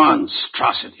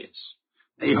 Monstrosities.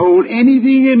 They hold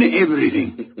anything and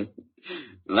everything.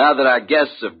 Now that our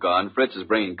guests have gone, Fritz is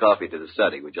bringing coffee to the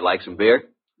study. Would you like some beer?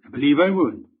 I believe I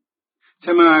would.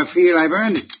 Somehow I feel I've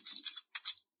earned it.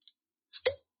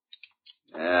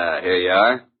 Here you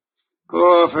are.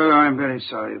 Poor fellow, I'm very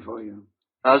sorry for you.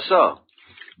 How so?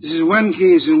 This is one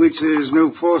case in which there is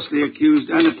no falsely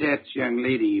accused, unattached young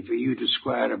lady for you to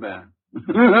squire about.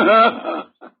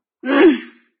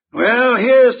 Well,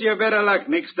 here's to your better luck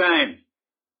next time.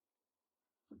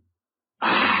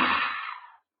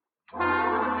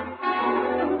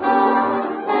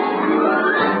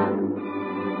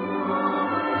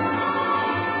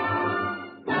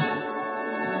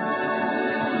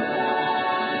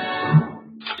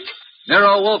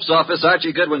 Nero Wolfe's office,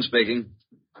 Archie Goodwin speaking.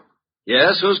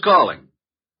 Yes, who's calling?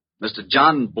 Mr.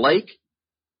 John Blake?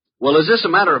 Well, is this a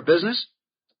matter of business?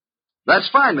 That's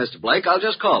fine, Mr. Blake. I'll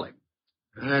just call him.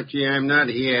 Archie, I'm not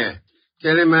here.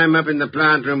 Tell him I'm up in the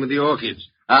plant room with the orchids.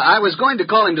 I was going to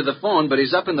call him to the phone, but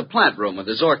he's up in the plant room with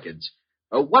his orchids.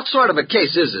 What sort of a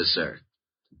case is this, sir?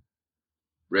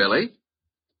 Really?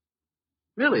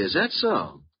 Really, is that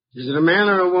so? Is it a man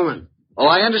or a woman? Oh,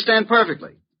 I understand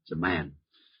perfectly. It's a man.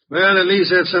 Well, at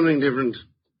least that's something different.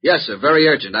 Yes, sir, very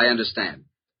urgent, I understand.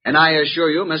 And I assure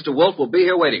you, Mr. Wolfe will be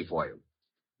here waiting for you.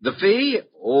 The fee?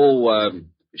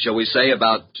 Shall we say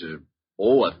about,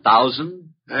 $1,000?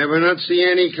 I will not see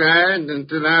any client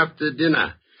until after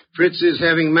dinner. Fritz is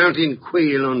having mountain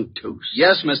quail on toast.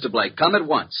 Yes, Mr. Blake, come at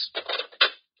once.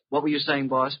 What were you saying,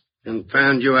 boss?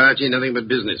 Confound you, Archie, nothing but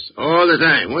business. All the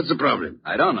time. What's the problem?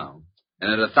 I don't know.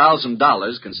 And at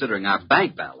 $1,000, considering our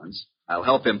bank balance, I'll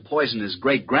help him poison his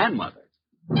great-grandmother.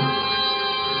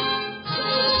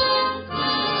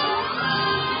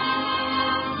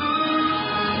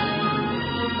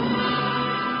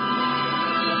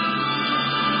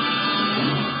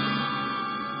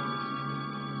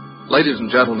 Ladies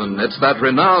and gentlemen, it's that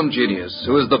renowned genius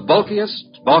who is the bulkiest,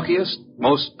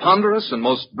 most ponderous, and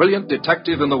most brilliant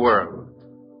detective in the world.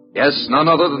 Yes, none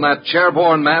other than that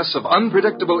chairborne mass of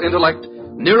unpredictable intellect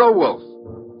Nero Wolfe.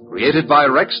 Created by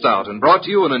Rex Stout and brought to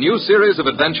you in a new series of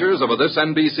adventures over this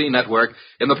NBC network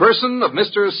in the person of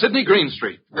Mr. Sidney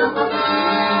Greenstreet.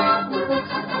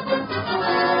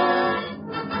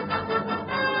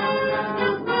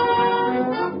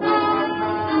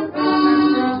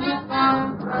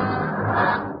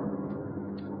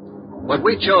 What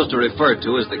we chose to refer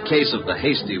to as the case of the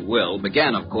hasty will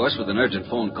began, of course, with an urgent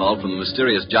phone call from the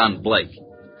mysterious John Blake.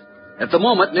 At the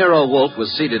moment, Nero Wolfe was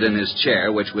seated in his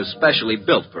chair, which was specially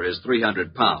built for his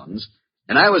 300 pounds,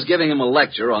 and I was giving him a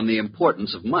lecture on the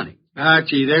importance of money.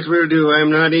 Archie, that will do. I'm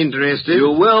not interested.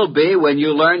 You will be when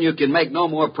you learn you can make no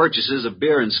more purchases of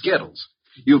beer and Skittles.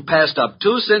 You've passed up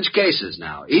 2 cinch cases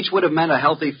now. Each would have meant a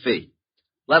healthy fee.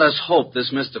 Let us hope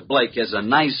this Mr. Blake has a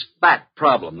nice, fat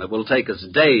problem that will take us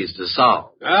days to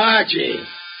solve. Archie!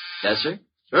 Yes, sir?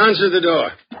 Answer the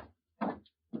door.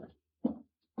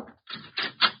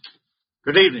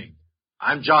 Good evening.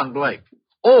 I'm John Blake.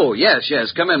 Oh, yes.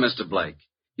 Come in, Mr. Blake.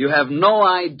 You have no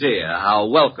idea how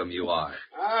welcome you are.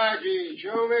 Archie,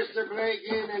 show Mr. Blake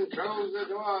in and close the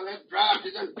door. That draft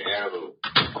is unbearable.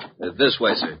 This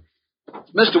way, sir.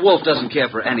 Mr. Wolfe doesn't care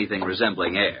for anything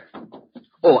resembling air.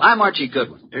 Oh, I'm Archie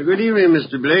Goodwin. Good evening,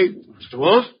 Mr. Blake. Mr.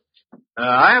 Wolfe,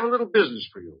 I have a little business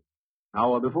for you.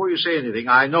 Now, before you say anything,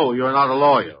 I know you're not a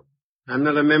lawyer. I'm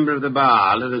not a member of the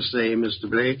bar, let us say, Mr.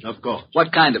 Blake. Of course.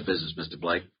 What kind of business, Mr.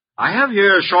 Blake? I have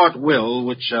here a short will,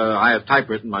 which I have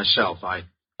typewritten myself. I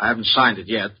haven't signed it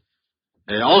yet.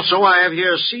 Also, I have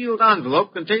here a sealed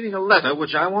envelope containing a letter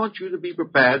which I want you to be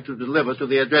prepared to deliver to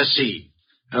the addressee.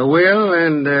 A will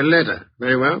and a letter.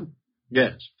 Very well.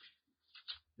 Yes.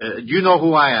 Do you know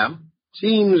who I am?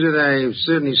 Seems that I've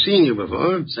certainly seen you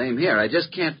before. Same here. I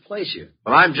just can't place you.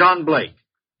 Well, I'm John Blake,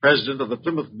 president of the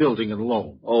Plymouth Building and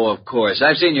Loan. Oh, of course.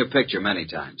 I've seen your picture many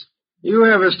times. You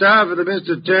have a staff of the best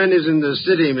attorneys in the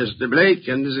city, Mr. Blake,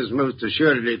 and this is most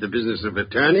assuredly the business of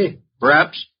attorney.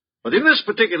 Perhaps. But in this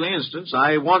particular instance,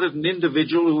 I wanted an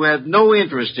individual who had no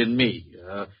interest in me,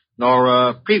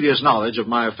 nor previous knowledge of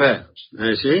my affairs.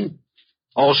 I see.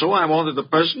 Also, I wanted a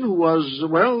person who was,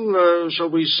 well, shall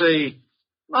we say,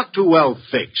 not too well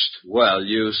fixed. Well,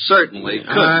 you certainly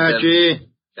could. Archie.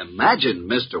 Imagine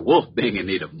Mr. Wolfe being in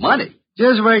need of money.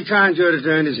 Just why can't your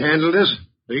attorneys handle this?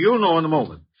 You'll know in a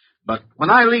moment. But when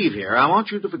I leave here, I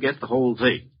want you to forget the whole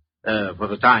thing, for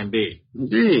the time being.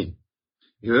 Indeed.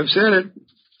 You have said it.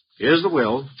 Here's the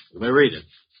will. You may read it.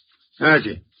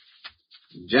 Archie.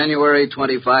 January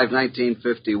 25,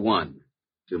 1951.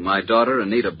 To my daughter,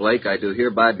 Anita Blake, I do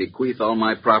hereby bequeath all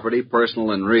my property,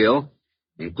 personal and real,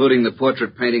 including the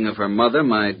portrait painting of her mother,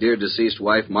 my dear deceased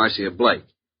wife, Marcia Blake.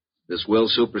 This will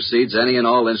supersedes any and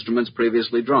all instruments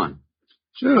previously drawn.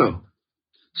 So,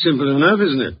 simple enough,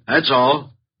 isn't it? That's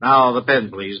all. Now, the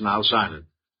pen, please, and I'll sign it.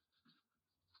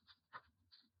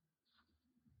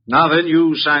 Now then,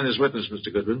 you sign as witness,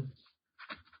 Mr. Goodwin.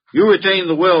 You retain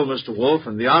the will, Mr. Wolfe,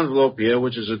 and the envelope here,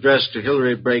 which is addressed to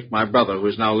Hilary Blake, my brother, who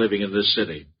is now living in this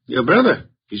city. Your brother?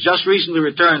 He's just recently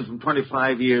returned from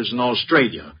 25 years in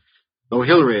Australia. Though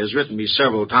Hilary has written me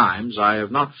several times, I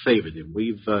have not favored him.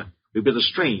 We've been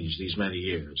estranged these many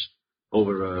years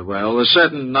over, a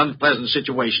certain unpleasant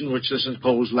situation which this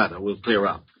enclosed letter will clear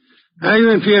up. Are you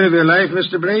in fear of your life,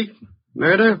 Mr. Blake?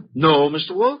 Murder? No,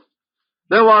 Mr. Wolfe.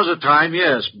 There was a time,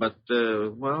 yes, but,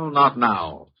 not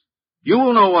now. You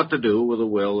will know what to do with the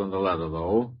will and the letter,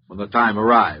 though, when the time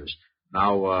arrives.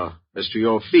 Now, as to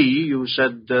your fee, you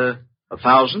said,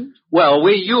 1,000? Well,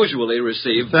 we usually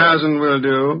receive... 1,000 will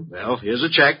do. Well, here's a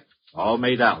check, all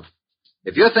made out.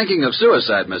 If you're thinking of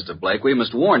suicide, Mr. Blake, we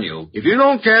must warn you. If you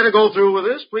don't care to go through with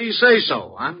this, please say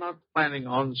so. I'm not planning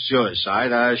on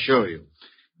suicide, I assure you.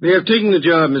 We have taken the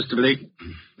job, Mr. Blake.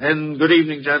 Then good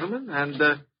evening, gentlemen, and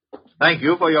thank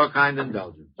you for your kind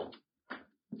indulgence.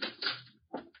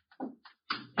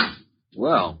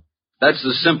 Well, that's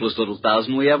the simplest little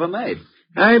 1,000 we ever made.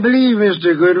 I believe,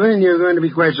 Mr. Goodwin, you're going to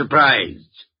be quite surprised.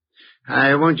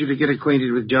 I want you to get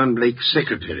acquainted with John Blake's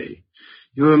secretary.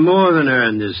 You have more than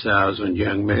earned this 1,000,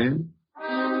 young man.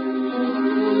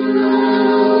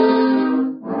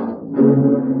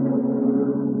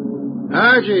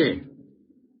 Archie!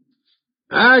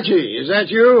 Archie, is that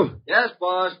you? Yes,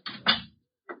 boss.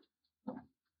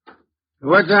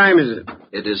 What time is it?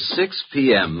 It is 6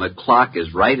 p.m. The clock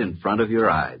is right in front of your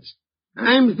eyes.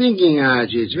 I'm thinking,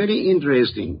 Archie, it's very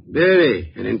interesting.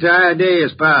 Very. An entire day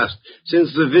has passed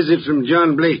since the visit from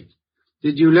John Blake.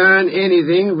 Did you learn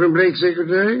anything from Blake's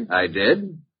secretary? I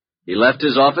did. He left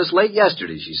his office late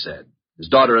yesterday, she said. His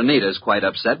daughter Anita is quite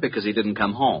upset because he didn't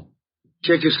come home.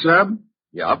 Check his club?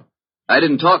 Yup. I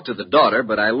didn't talk to the daughter,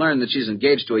 but I learned that she's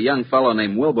engaged to a young fellow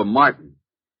named Wilbur Martin.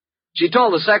 She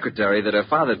told the secretary that her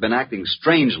father had been acting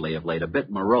strangely of late, a bit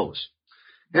morose.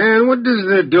 And what does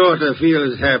the daughter feel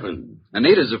has happened?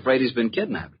 Anita's afraid he's been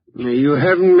kidnapped. You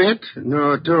haven't met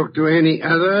nor talked to any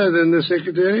other than the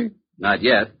secretary? Not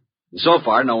yet. So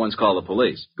far, no one's called the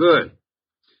police. Good.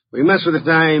 We must, for the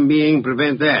time being,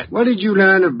 prevent that. What did you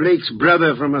learn of Blake's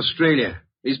brother from Australia?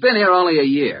 He's been here only a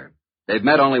year. They've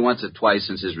met only once or twice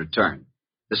since his return.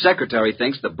 The secretary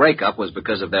thinks the breakup was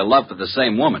because of their love for the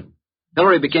same woman.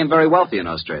 Hillary became very wealthy in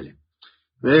Australia.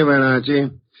 Very well, Archie.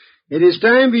 It is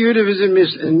time for you to visit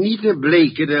Miss Anita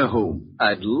Blake at her home.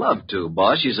 I'd love to,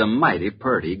 boss. She's a mighty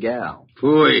purty gal.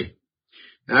 Phooey.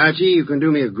 Archie, you can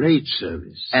do me a great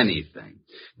service. Anything.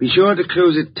 Be sure to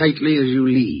close it tightly as you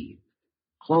leave.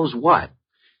 Close what?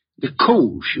 The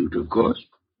coal chute, of course.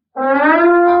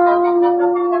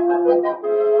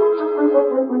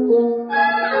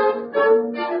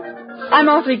 I'm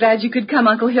awfully glad you could come,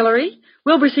 Uncle Hillary.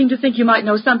 Wilbur seemed to think you might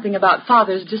know something about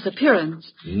Father's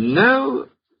disappearance. No,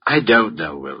 I don't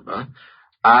know, Wilbur.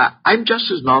 I'm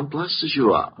just as nonplussed as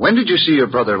you are. When did you see your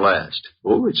brother last?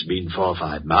 Oh, it's been 4 or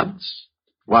 5 months.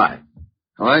 Why?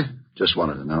 Oh, I just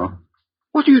wanted to know.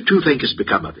 What do you two think has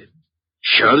become of him?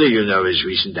 Surely you know his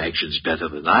recent actions better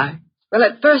than I. Well,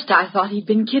 at first I thought he'd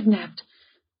been kidnapped.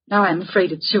 Now I'm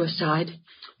afraid it's suicide.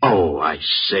 Oh, I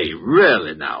say,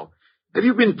 really now. Have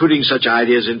you been putting such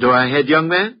ideas into our head, young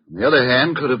man? On the other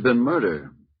hand, could have been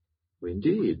murder.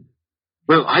 Indeed.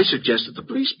 Well, I suggest that the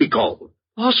police be called.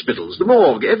 Hospitals, the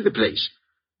morgue, every place.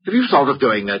 Have you thought of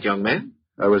doing that, young man?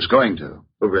 I was going to.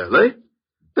 Oh, really?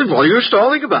 Then what are you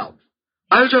stalling about?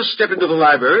 I'll just step into the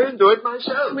library and do it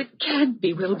myself. Oh, it can't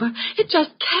be, Wilbur. It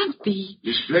just can't be.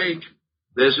 Miss Blake,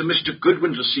 there's a Mr.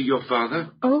 Goodwin to see your father.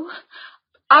 Oh,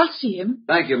 I'll see him.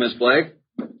 Thank you, Miss Blake.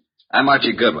 I'm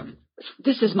Archie Goodwin.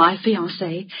 This is my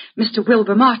fiancé, Mr.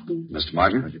 Wilbur Martin. Mr.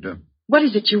 Martin? How do you do? What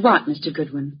is it you want, Mr.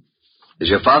 Goodwin? Is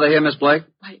your father here, Miss Blake?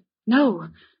 Why, no.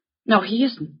 No, he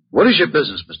isn't. What is your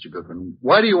business, Mr. Goodwin?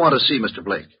 Why do you want to see Mr.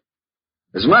 Blake?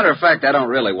 As a matter of fact, I don't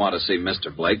really want to see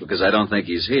Mr. Blake because I don't think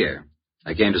he's here.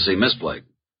 I came to see Miss Blake.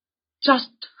 Just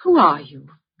who are you?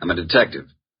 I'm a detective.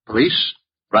 Police?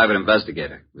 Private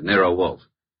investigator with Nero Wolfe.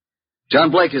 John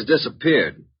Blake has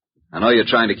disappeared. I know you're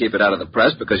trying to keep it out of the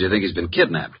press because you think he's been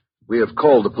kidnapped. We have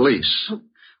called the police. Oh,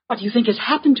 what do you think has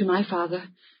happened to my father?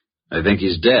 I think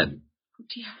he's dead. Oh,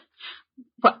 dear.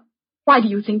 Why do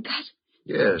you think that?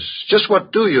 Yes. Just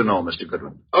what do you know, Mr.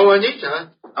 Goodwin? Oh,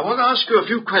 Anita, I want to ask you a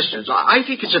few questions. I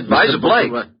think it's advisable. Mr.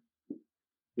 Blake.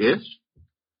 Yes?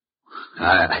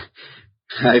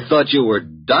 I thought you were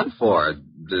done for.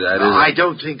 I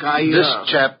don't think I... This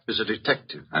chap is a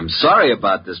detective. I'm sorry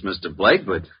about this, Mr. Blake,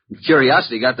 but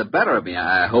curiosity got the better of me.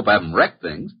 I hope I haven't wrecked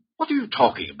things. What are you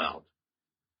talking about?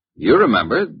 You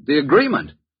remember the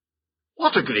agreement.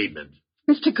 What agreement?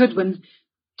 Mr. Goodwin,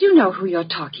 do you know who you're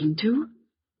talking to?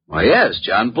 Why, yes,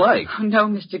 John Blake. Oh, no,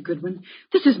 Mr. Goodwin.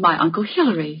 This is my Uncle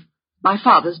Hillary, my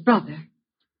father's brother.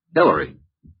 Hillary?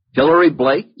 Hillary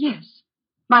Blake? Yes,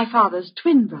 my father's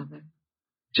twin brother.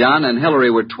 John and Hillary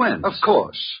were twins. Of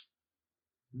course.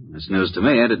 That's news to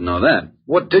me. I didn't know that.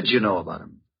 What did you know about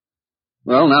him?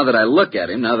 Well, now that I look at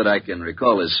him, now that I can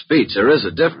recall his speech, there is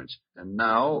a difference. And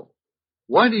now,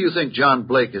 why do you think John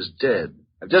Blake is dead?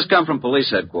 I've just come from police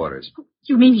headquarters.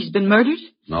 You mean he's been murdered?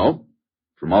 No.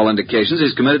 From all indications,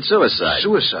 he's committed suicide.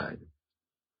 Suicide?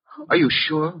 Are you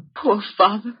sure? Poor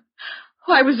father.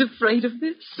 Oh, I was afraid of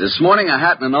this. This morning, a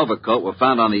hat and an overcoat were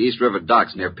found on the East River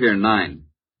docks near Pier 9.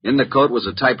 In the coat was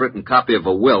a typewritten copy of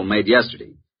a will made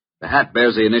yesterday. The hat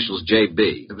bears the initials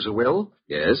J.B. It was a will?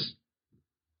 Yes.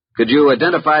 Could you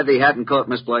identify the hat and coat,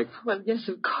 Miss Blake? Well, yes,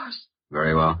 of course.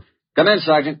 Very well. Come in,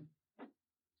 Sergeant.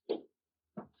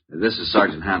 This is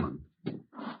Sergeant Hanlon.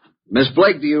 Miss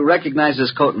Blake, do you recognize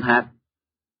this coat and hat?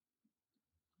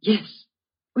 Yes.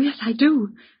 Oh, yes, I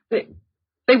do.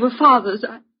 They were father's.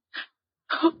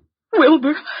 Oh,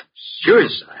 Wilbur.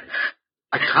 Suicide?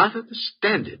 I can't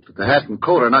understand it. But the hat and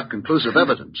coat are not conclusive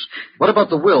evidence. What about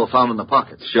the will found in the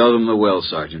pockets? Show them the will,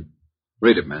 Sergeant.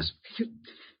 Read it, miss.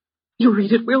 You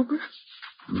read it, Wilbur?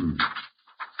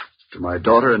 To my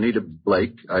daughter, Anita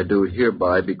Blake, I do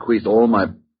hereby bequeath all my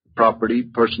property,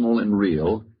 personal and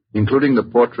real, including the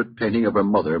portrait painting of her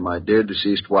mother, my dear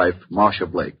deceased wife, Marcia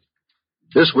Blake.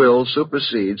 This will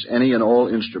supersedes any and all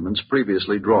instruments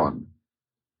previously drawn.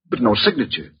 But no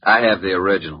signature. I have the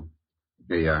original.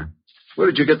 Here you are. Where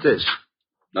did you get this?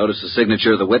 Notice the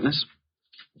signature of the witness?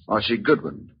 Archie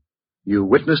Goodwin. You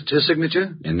witnessed his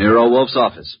signature? In Nero Wolfe's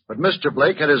office. But Mr.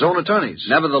 Blake had his own attorneys.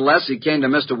 Nevertheless, he came to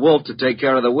Mr. Wolfe to take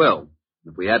care of the will.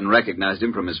 If we hadn't recognized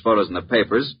him from his photos in the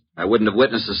papers, I wouldn't have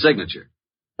witnessed the signature.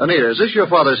 Anita, is this your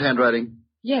father's handwriting?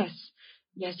 Yes.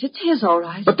 Yes, it's his, all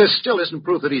right. But this still isn't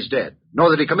proof that he's dead, nor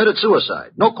that he committed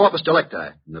suicide. No corpus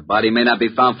delicti. The body may not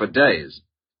be found for days.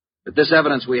 But this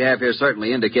evidence we have here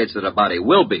certainly indicates that a body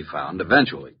will be found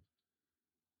eventually.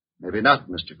 Maybe not,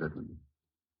 Mr. Goodwin.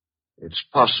 It's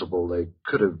possible they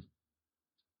could have...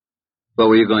 What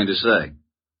were you going to say?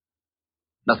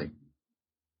 Nothing.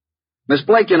 Miss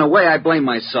Blake, in a way, I blame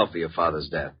myself for your father's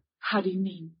death. How do you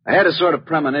mean? I had a sort of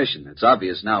premonition. It's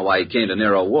obvious now why he came to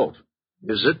Nero Wolfe.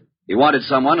 Is it? He wanted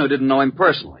someone who didn't know him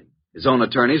personally. His own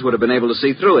attorneys would have been able to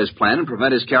see through his plan and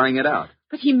prevent his carrying it out.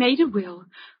 But he made a will.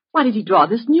 Why did he draw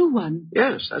this new one?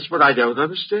 Yes, that's what I don't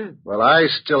understand. Well, I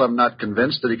still am not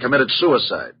convinced that he committed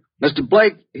suicide. Mr.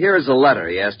 Blake, here is a letter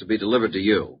he asked to be delivered to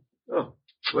you. Oh,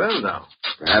 well now.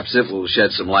 Perhaps it will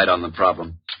shed some light on the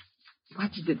problem.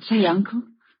 What did it say, Uncle?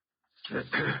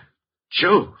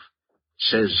 Jove.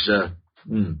 Says,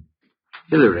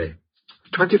 Hillary,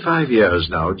 25 years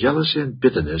now, jealousy and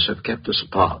bitterness have kept us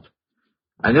apart.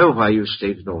 I know why you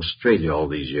stayed in Australia all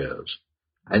these years.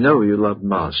 I know you loved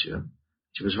Marcia.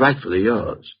 She was rightfully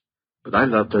yours. But I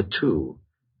loved her too,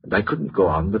 and I couldn't go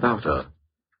on without her.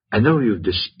 I know you've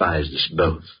despised us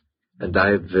both, and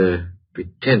I've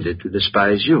pretended to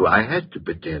despise you. I had to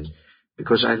pretend,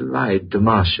 because I lied to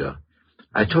Marcia.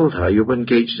 I told her you were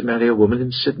engaged to marry a woman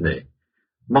in Sydney.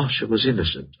 Marcia was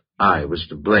innocent. I was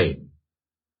to blame.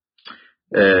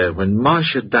 When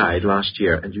Marcia died last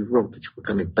year, and you wrote that you were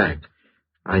coming back,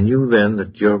 I knew then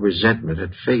that your resentment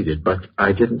had faded, but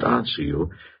I didn't answer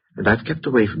you, and I've kept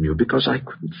away from you because I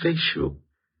couldn't face you.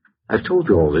 I've told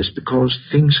you all this because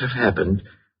things have happened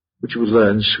which you will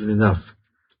learn soon enough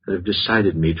that have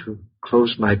decided me to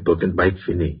close my book and write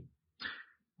fini.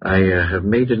 I have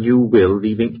made a new will,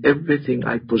 leaving everything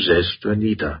I possess to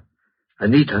Anita.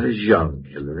 Anita is young,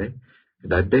 Hillary,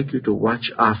 and I beg you to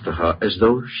watch after her as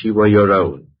though she were your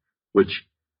own, which,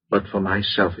 but for my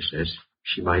selfishness,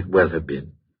 she might well have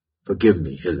been. Forgive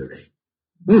me, Hillary.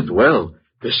 Well,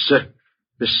 this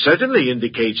certainly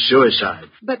indicates suicide.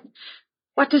 But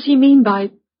what does he mean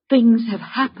by things have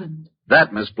happened?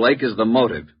 That, Miss Blake, is the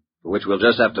motive, for which we'll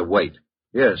just have to wait.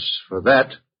 Yes, for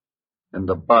that and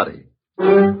the body.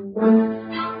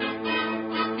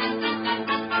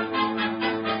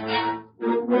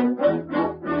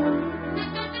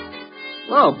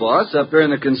 Well, boss, up here in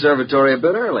the conservatory a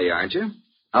bit early, aren't you?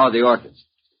 How are the orchids?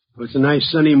 Well, it's a nice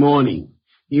sunny morning.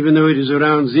 Even though it is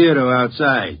around 0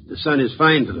 outside, the sun is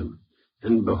fine for them.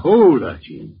 And behold,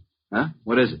 Archie. Huh?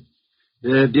 What is it?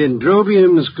 The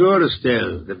Dendrobium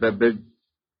sclerostel.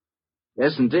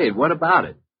 Yes, indeed. What about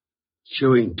it?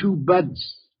 Showing 2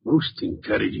 buds. Most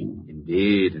encouraging.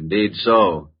 Indeed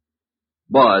so.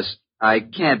 Boss, I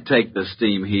can't take the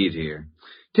steam heat here.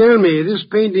 Tell me, this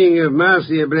painting of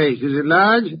Marcia Blake, is it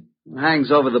large? It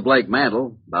hangs over the Blake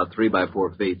mantel, about 3 by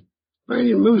 4 feet. I find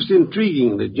it most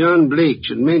intriguing that John Blake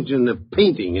should mention a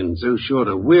painting in so short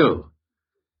a will.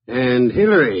 And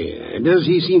Hillary, does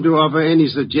he seem to offer any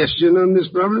suggestion on this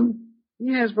problem?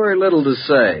 He has very little to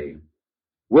say.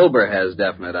 Wilbur has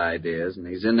definite ideas, and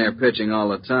he's in there pitching all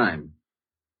the time.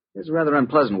 He has a rather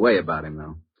unpleasant way about him,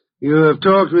 though. You have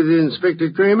talked with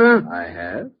Inspector Kramer? I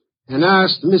have. And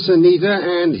asked Miss Anita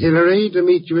and Hillary to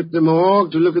meet you at the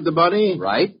morgue to look at the body?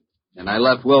 Right. And I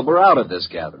left Wilbur out of this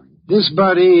gathering. This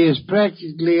body is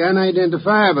practically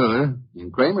unidentifiable, huh?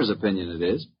 In Kramer's opinion, it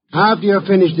is. After you're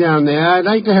finished down there, I'd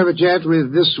like to have a chat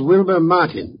with this Wilbur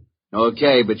Martin.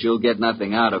 Okay, but you'll get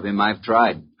nothing out of him. I've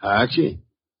tried. Archie,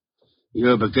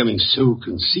 you're becoming so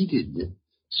conceited.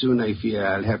 Soon I fear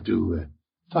I'll have to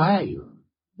fire you.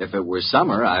 If it were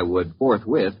summer, I would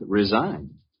forthwith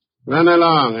resign. Run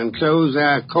along and close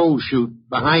our coal chute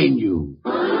behind you.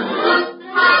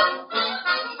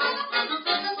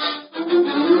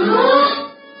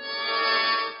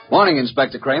 Morning,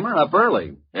 Inspector Kramer. Up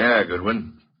early. Yeah,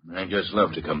 Goodwin. I just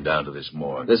love to come down to this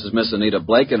morgue. This is Miss Anita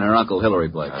Blake and her Uncle Hillary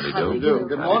Blake. Howdy How do do. you do?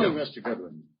 Good morning, Mr.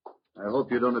 Goodwin. I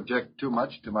hope you don't object too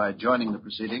much to my joining the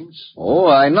proceedings. Oh,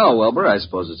 I know, Wilbur. I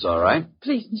suppose it's all right.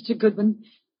 Please, Mr. Goodwin,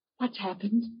 what's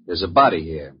happened? There's a body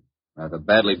here. Rather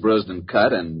badly bruised and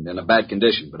cut and in a bad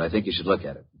condition, but I think you should look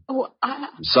at it. Oh,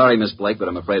 I'm sorry, Miss Blake, but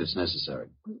I'm afraid it's necessary.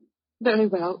 Very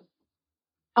well.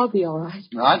 I'll be all right.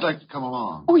 Now, I'd like to come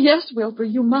along. Oh, yes, Wilbur,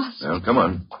 you must. Well, come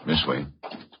on. This way.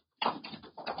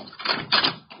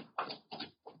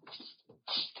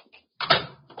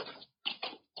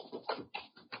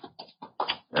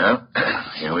 Well,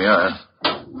 here we are.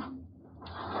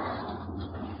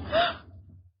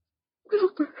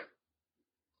 Wilbur.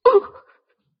 Oh.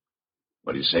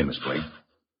 What do you say, Miss Blake?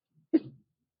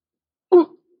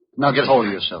 Oh. Now get hold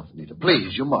of yourself, Anita.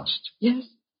 Please, you must. Yes.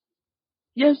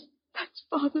 Yes, that's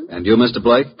Father. And you, Mr.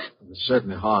 Blake? It's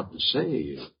certainly hard to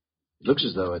say. It looks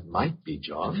as though it might be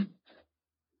John.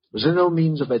 Was there no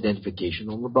means of identification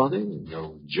on the body?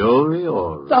 No jewelry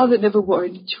or... Father never wore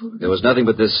any jewelry. There was nothing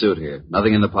but this suit here.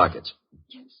 Nothing in the pockets.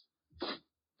 Yes.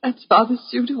 That's Father's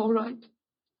suit, all right.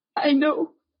 I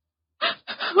know.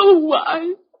 Oh,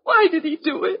 why? Why did he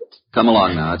do it? Come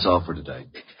along now. That's all for today.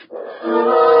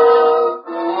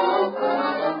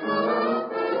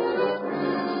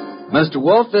 Mr.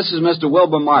 Wolfe, this is Mr.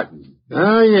 Wilbur Martin.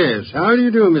 Ah, yes. How do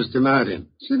you do, Mr. Martin?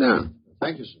 Sit down.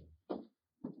 Thank you, sir.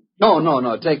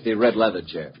 No. Take the red leather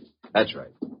chair. That's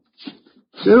right.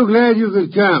 So glad you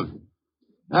could come.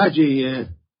 Archie,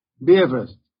 beer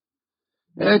first.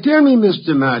 Tell me,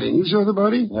 Mr. Martin, you saw the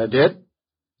body? I did.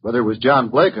 Whether it was John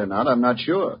Blake or not, I'm not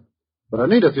sure. But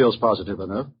Anita feels positive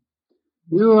enough.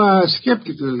 You are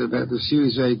skeptical about the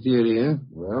suicide theory, huh?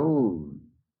 Well,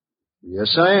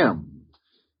 yes, I am.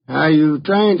 Are you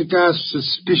trying to cast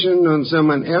suspicion on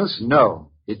someone else? No.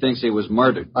 He thinks he was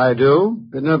murdered. I do.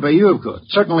 But not by you, of course.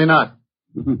 Certainly not.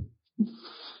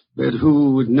 But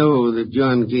who would know that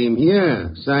John came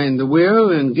here, signed the will,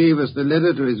 and gave us the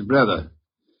letter to his brother?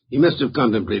 He must have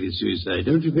contemplated suicide,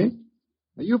 don't you think?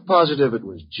 Are you positive it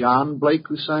was John Blake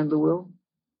who signed the will?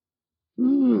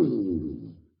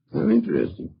 How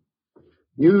interesting.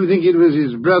 You think it was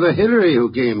his brother Hillary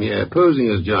who came here, posing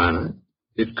as John, huh?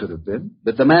 It could have been.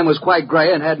 But the man was quite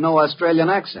gray and had no Australian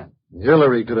accent.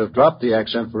 Hillary could have dropped the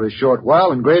accent for a short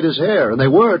while and grayed his hair, and they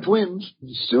were twins.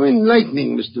 So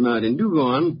enlightening, Mr. Martin. Do go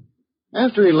on.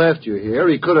 After he left you here,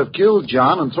 he could have killed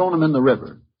John and thrown him in the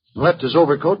river, and left his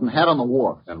overcoat and hat on the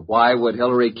wharf. And why would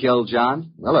Hillary kill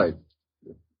John? Well,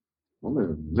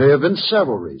 there may have been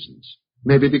several reasons.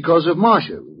 Maybe because of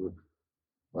Marcia.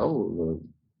 Well,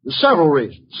 several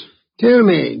reasons. Tell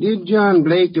me, did John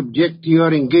Blake object to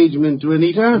your engagement to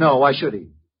Anita? No, why should he?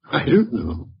 I don't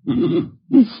know.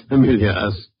 Amelia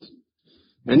asked.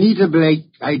 Anita Blake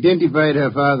identified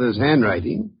her father's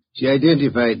handwriting. She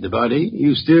identified the body.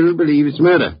 You still believe it's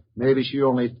murder? Maybe she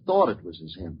only thought it was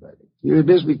his handwriting. You had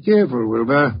best be careful,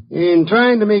 Wilbur. In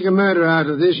trying to make a murder out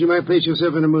of this, you might place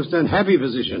yourself in a most unhappy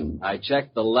position. I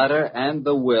checked the letter and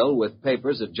the will with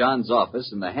papers at John's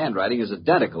office, and the handwriting is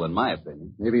identical, in my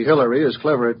opinion. Maybe Hillary is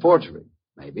clever at forgery.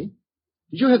 Maybe.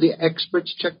 Did you have the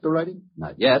experts check the writing?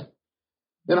 Not yet.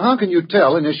 Then how can you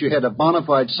tell unless you had a bona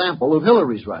fide sample of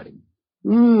Hillary's writing?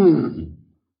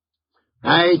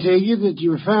 I take it that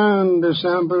you found a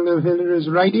sample of Hillary's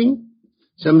writing?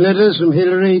 Some letters from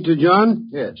Hillary to John?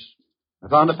 Yes. I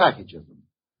found a package of them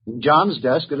in John's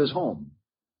desk at his home.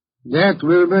 That,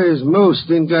 Wilbur, is most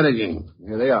encouraging.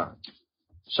 Here they are.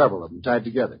 Several of them tied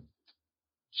together.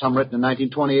 Some written in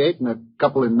 1928 and a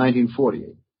couple in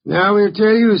 1948. Now, we'll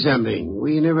tell you something.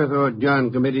 We never thought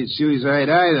John committed suicide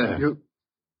either.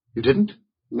 You didn't?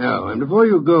 No. And before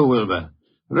you go, Wilbur,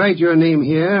 write your name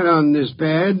here on this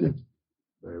pad.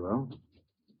 Very well.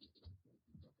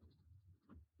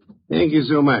 Thank you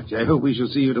so much. I hope we shall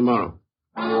see you tomorrow.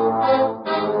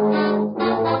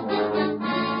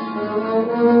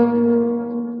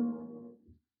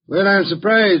 Well, I'm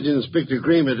surprised, Inspector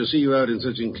Kramer, to see you out in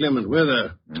such inclement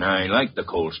weather. I like the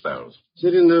cold spells.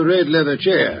 Sit in the red leather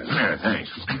chair. Yeah,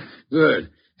 thanks. Good.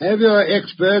 Have your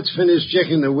experts finished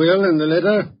checking the will and the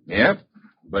letter? Yep,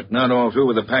 but not all through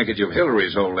with a package of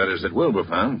Hillary's old letters that Wilbur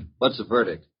found. What's the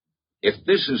verdict? If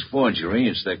this is forgery,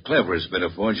 it's the cleverest bit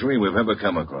of forgery we've ever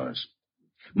come across.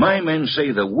 My men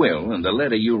say the will and the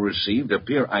letter you received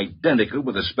appear identical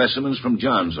with the specimens from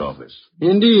John's office.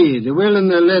 Indeed. The will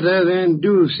and the letter then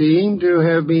do seem to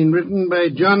have been written by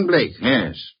John Blake.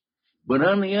 Yes. But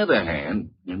on the other hand,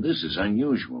 and this is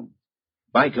unusual,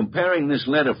 by comparing this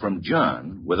letter from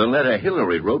John with a letter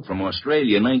Hillary wrote from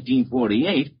Australia in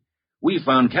 1948, we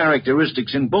found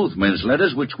characteristics in both men's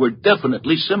letters which were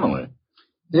definitely similar.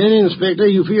 Then, Inspector,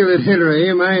 you feel that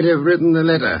Hillary might have written the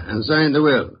letter and signed the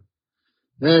will.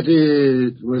 That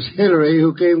it was Hillary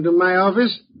who came to my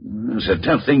office? It's a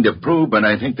tough thing to prove, but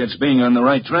I think that's being on the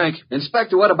right track.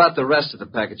 Inspector, what about the rest of the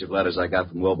package of letters I got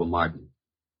from Wilbur Martin?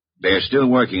 They're still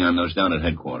working on those down at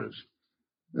headquarters.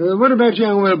 What about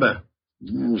young Wilbur?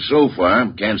 So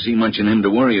far, can't see much in him to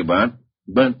worry about,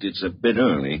 but it's a bit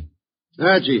early.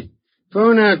 Archie,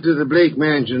 phone out to the Blake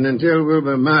mansion and tell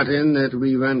Wilbur Martin that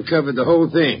we've uncovered the whole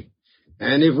thing.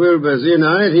 And if Wilbur's in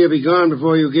on it, he'll be gone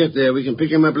before you get there. We can pick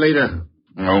him up later.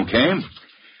 Okay.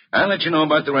 I'll let you know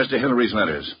about the rest of Hillary's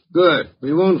letters. Good.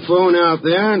 We won't phone out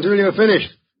there until you're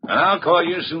finished. And I'll call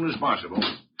you as soon as possible.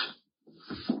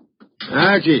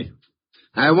 Archie,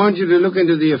 I want you to look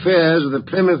into the affairs of the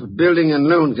Plymouth Building and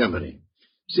Loan Company.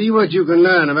 See what you can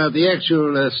learn about the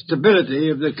actual stability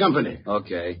of the company.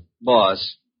 Okay.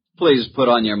 Boss, please put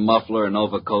on your muffler and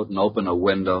overcoat and open a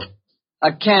window.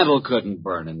 A candle couldn't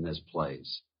burn in this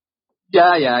place.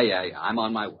 Yeah. I'm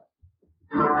on my way.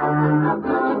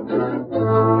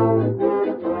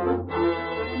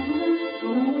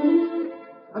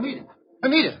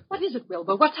 Anita! What is it,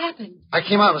 Wilbur? What's happened? I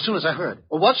came out as soon as I heard.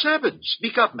 Well, what's happened?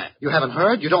 Speak up, man. You haven't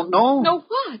heard? You don't know? No,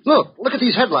 what? Look at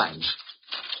these headlines.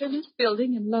 Plymouth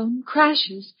building and loan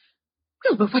crashes.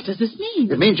 Wilbur, what does this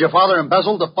mean? It means your father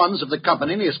embezzled the funds of the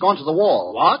company and he has gone to the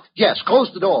wall. What? Yes,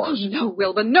 close the doors. Oh, no,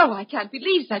 Wilbur, no, I can't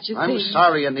believe such a thing. I'm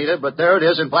sorry, Anita, but there it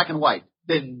is in black and white.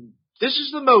 Then this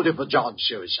is the motive for John's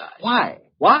suicide. Why?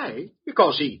 Why?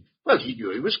 Because he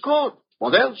knew he was caught.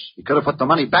 What else? He could have put the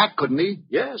money back, couldn't he?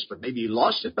 Yes, but maybe he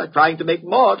lost it by trying to make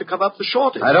more to cover up the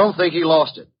shortage. I don't think he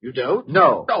lost it. You don't?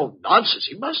 No. Oh, nonsense.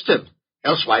 He must have.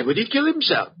 Else why would he kill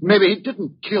himself? Maybe he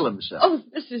didn't kill himself. Oh,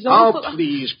 this is awful. Oh,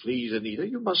 please, Anita,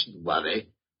 you mustn't worry.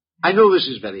 I know this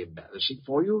is very embarrassing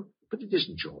for you, but it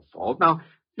isn't your fault. Now,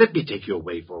 let me take you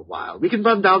away for a while. We can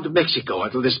run down to Mexico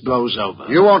until this blows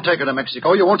over. You won't take her to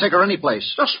Mexico. You won't take her any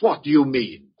place. Just what do you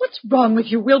mean? What's wrong with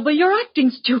you, Wilbur? You're acting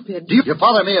stupid. Your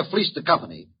father may have fleeced the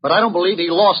company, but I don't believe he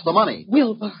lost the money.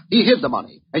 Wilbur. He hid the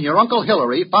money, and your Uncle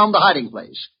Hillary found the hiding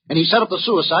place. And he set up the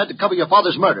suicide to cover your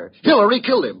father's murder. Hillary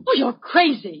killed him. Oh, you're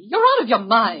crazy. You're out of your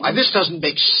mind. Why, this doesn't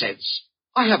make sense.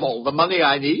 I have all the money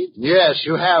I need. Yes,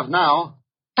 you have now.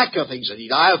 Pack your things,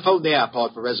 Anita. I'll phone the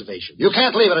airport for reservations. You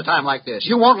can't leave at a time like this.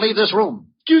 You won't leave this room.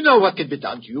 Do you know what can be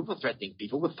done to you for threatening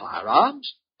people with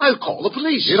firearms? I'll call the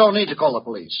police. You don't need to call the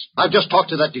police. I've just talked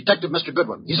to that detective, Mr.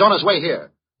 Goodwin. He's on his way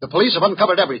here. The police have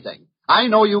uncovered everything. I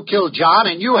know you killed John,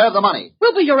 and you have the money.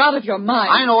 Wilbur, you're out of your mind.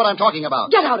 I know what I'm talking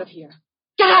about. Get out of here.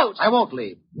 Get out. I won't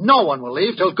leave. No one will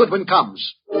leave till Goodwin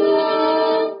comes.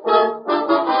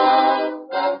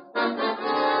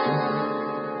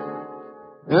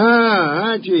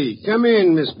 Archie, come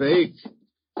in, Miss Blake.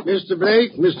 Mr.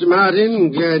 Blake, Mr.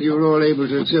 Martin, glad you were all able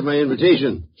to accept my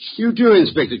invitation. You too,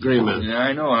 Inspector Kramer. Yeah,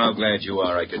 I know how glad you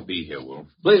are I could be here, Wolfe.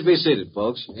 Please be seated,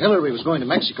 folks. Hillary was going to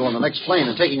Mexico on the next plane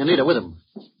and taking Anita with him.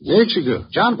 Mexico?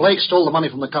 John Blake stole the money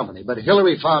from the company, but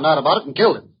Hillary found out about it and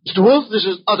killed him. Mr. Wolfe, this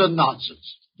is utter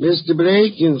nonsense. Mr.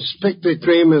 Blake, Inspector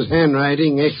Kramer's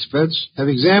handwriting experts have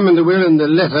examined the will and the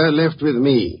letter left with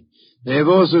me. They have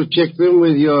also checked them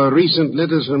with your recent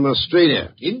letters from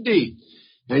Australia. Indeed.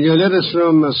 And your letters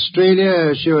from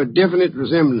Australia show a definite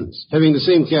resemblance, having the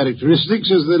same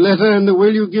characteristics as the letter and the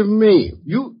will you've given me.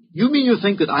 You mean you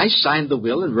think that I signed the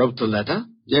will and wrote the letter?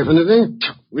 Definitely.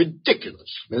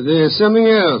 Ridiculous. But there's something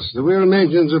else. The will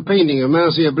mentions a painting of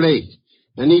Marcia Blake,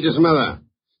 Anita's mother.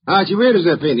 Archie, where is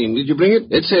that painting? Did you bring it?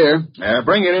 It's here.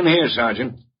 Bring it in here,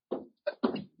 Sergeant.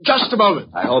 Just a moment.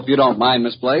 I hope you don't mind,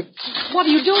 Miss Blake. What are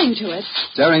you doing to it?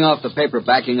 Tearing off the paper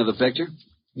backing of the picture.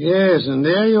 Yes, and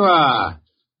there you are.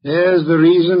 There's the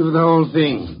reason for the whole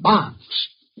thing. Bonds.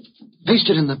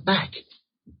 Pasted in the back.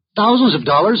 Thousands of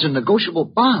dollars in negotiable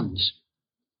bonds.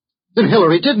 Then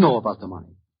Hillary did know about the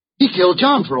money. He killed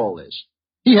John for all this.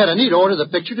 He had Anita order the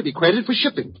picture to be credited for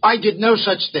shipping. I did no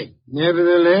such thing.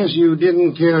 Nevertheless, you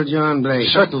didn't kill John Blake.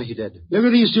 Certainly he did. Look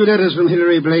at these two letters from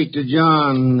Hillary Blake to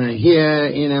John here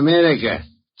in America.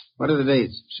 What are the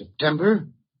dates? September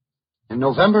and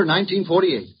November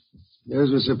 1948.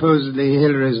 Those were supposedly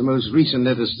Hillary's most recent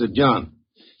letters to John.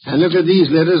 And look at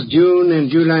these letters, June and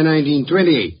July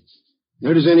 1928.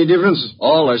 Notice any difference?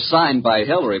 All are signed by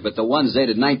Hillary, but the ones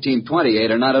dated 1928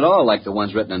 are not at all like the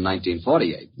ones written in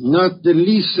 1948. Not the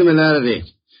least similarity.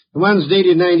 The ones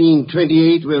dated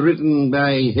 1928 were written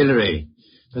by Hillary.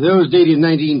 But those dated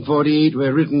 1948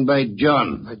 were written by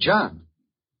John. By John?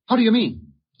 How do you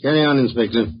mean? Carry on,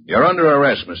 Inspector. You're under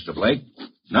arrest, Mr. Blake.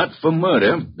 Not for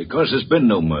murder, because there's been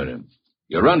no murder.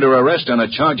 You're under arrest on a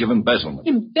charge of embezzlement.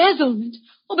 Embezzlement?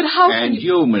 Oh, but how And can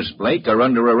you, Miss Blake, are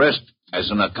under arrest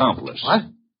as an accomplice. What?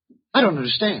 I don't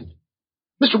understand.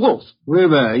 Mr. Wolfe.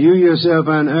 Wilbur, you yourself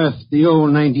unearthed the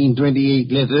old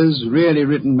 1928 letters, really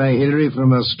written by Hillary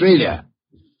from Australia.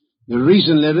 The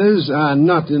recent letters are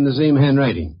not in the same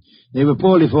handwriting. They were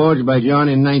poorly forged by John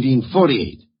in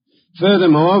 1948.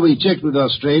 Furthermore, we checked with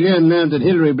Australia and learned that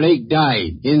Hillary Blake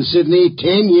died in Sydney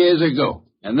 10 years ago.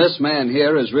 And this man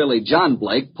here is really John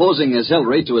Blake, posing as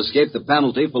Hillary to escape the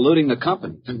penalty for looting the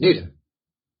company. Anita.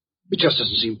 It just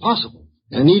doesn't seem possible.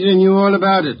 Anita knew all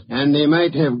about it, and they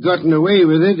might have gotten away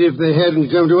with it if they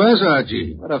hadn't come to us,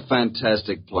 Archie. What a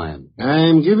fantastic plan.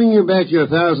 I'm giving you back your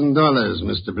 $1,000,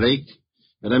 Mr. Blake,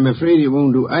 but I'm afraid it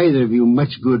won't do either of you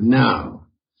much good now.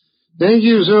 Thank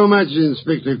you so much,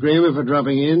 Inspector Kramer, for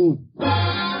dropping in.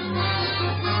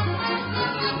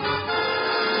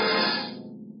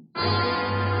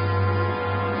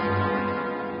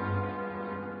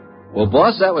 Well,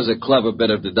 boss, that was a clever bit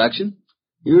of deduction.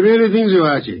 You really think so,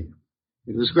 Archie?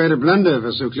 It was quite a blunder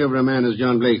for so clever a man as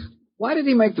John Blake. Why did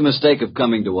he make the mistake of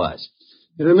coming to us?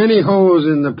 There are many holes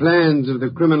in the plans of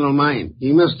the criminal mind.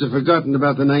 He must have forgotten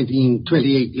about the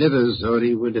 1928 letters, or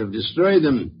he would have destroyed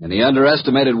them. And he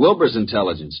underestimated Wilbur's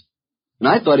intelligence. And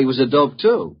I thought he was a dope,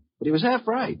 too. But he was half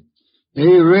right. He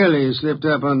really slipped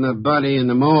up on the body in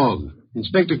the morgue.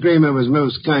 Inspector Kramer was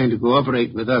most kind to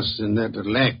cooperate with us in that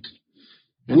little act.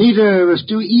 Anita was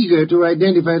too eager to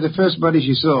identify the first body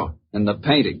she saw. And the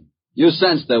painting. You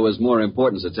sensed there was more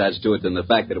importance attached to it than the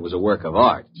fact that it was a work of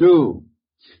art. True.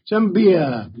 Some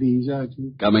beer, please,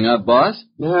 Archie. Coming up, boss?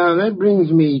 Now, that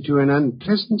brings me to an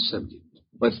unpleasant subject.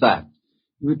 What's that?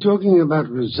 You were talking about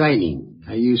resigning.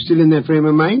 Are you still in that frame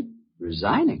of mind?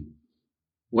 Resigning?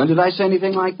 When did I say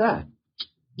anything like that?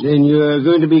 Then you're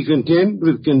going to be content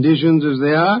with conditions as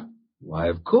they are? Why,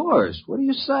 of course. What are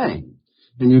you saying?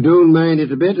 And you don't mind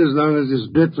it a bit as long as this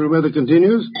dreadful weather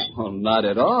continues? Well, not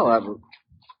at all.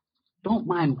 Don't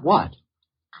mind what?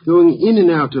 Going in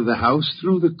and out of the house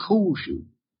through the coal chute.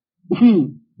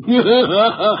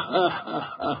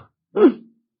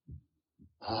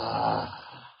 Ah.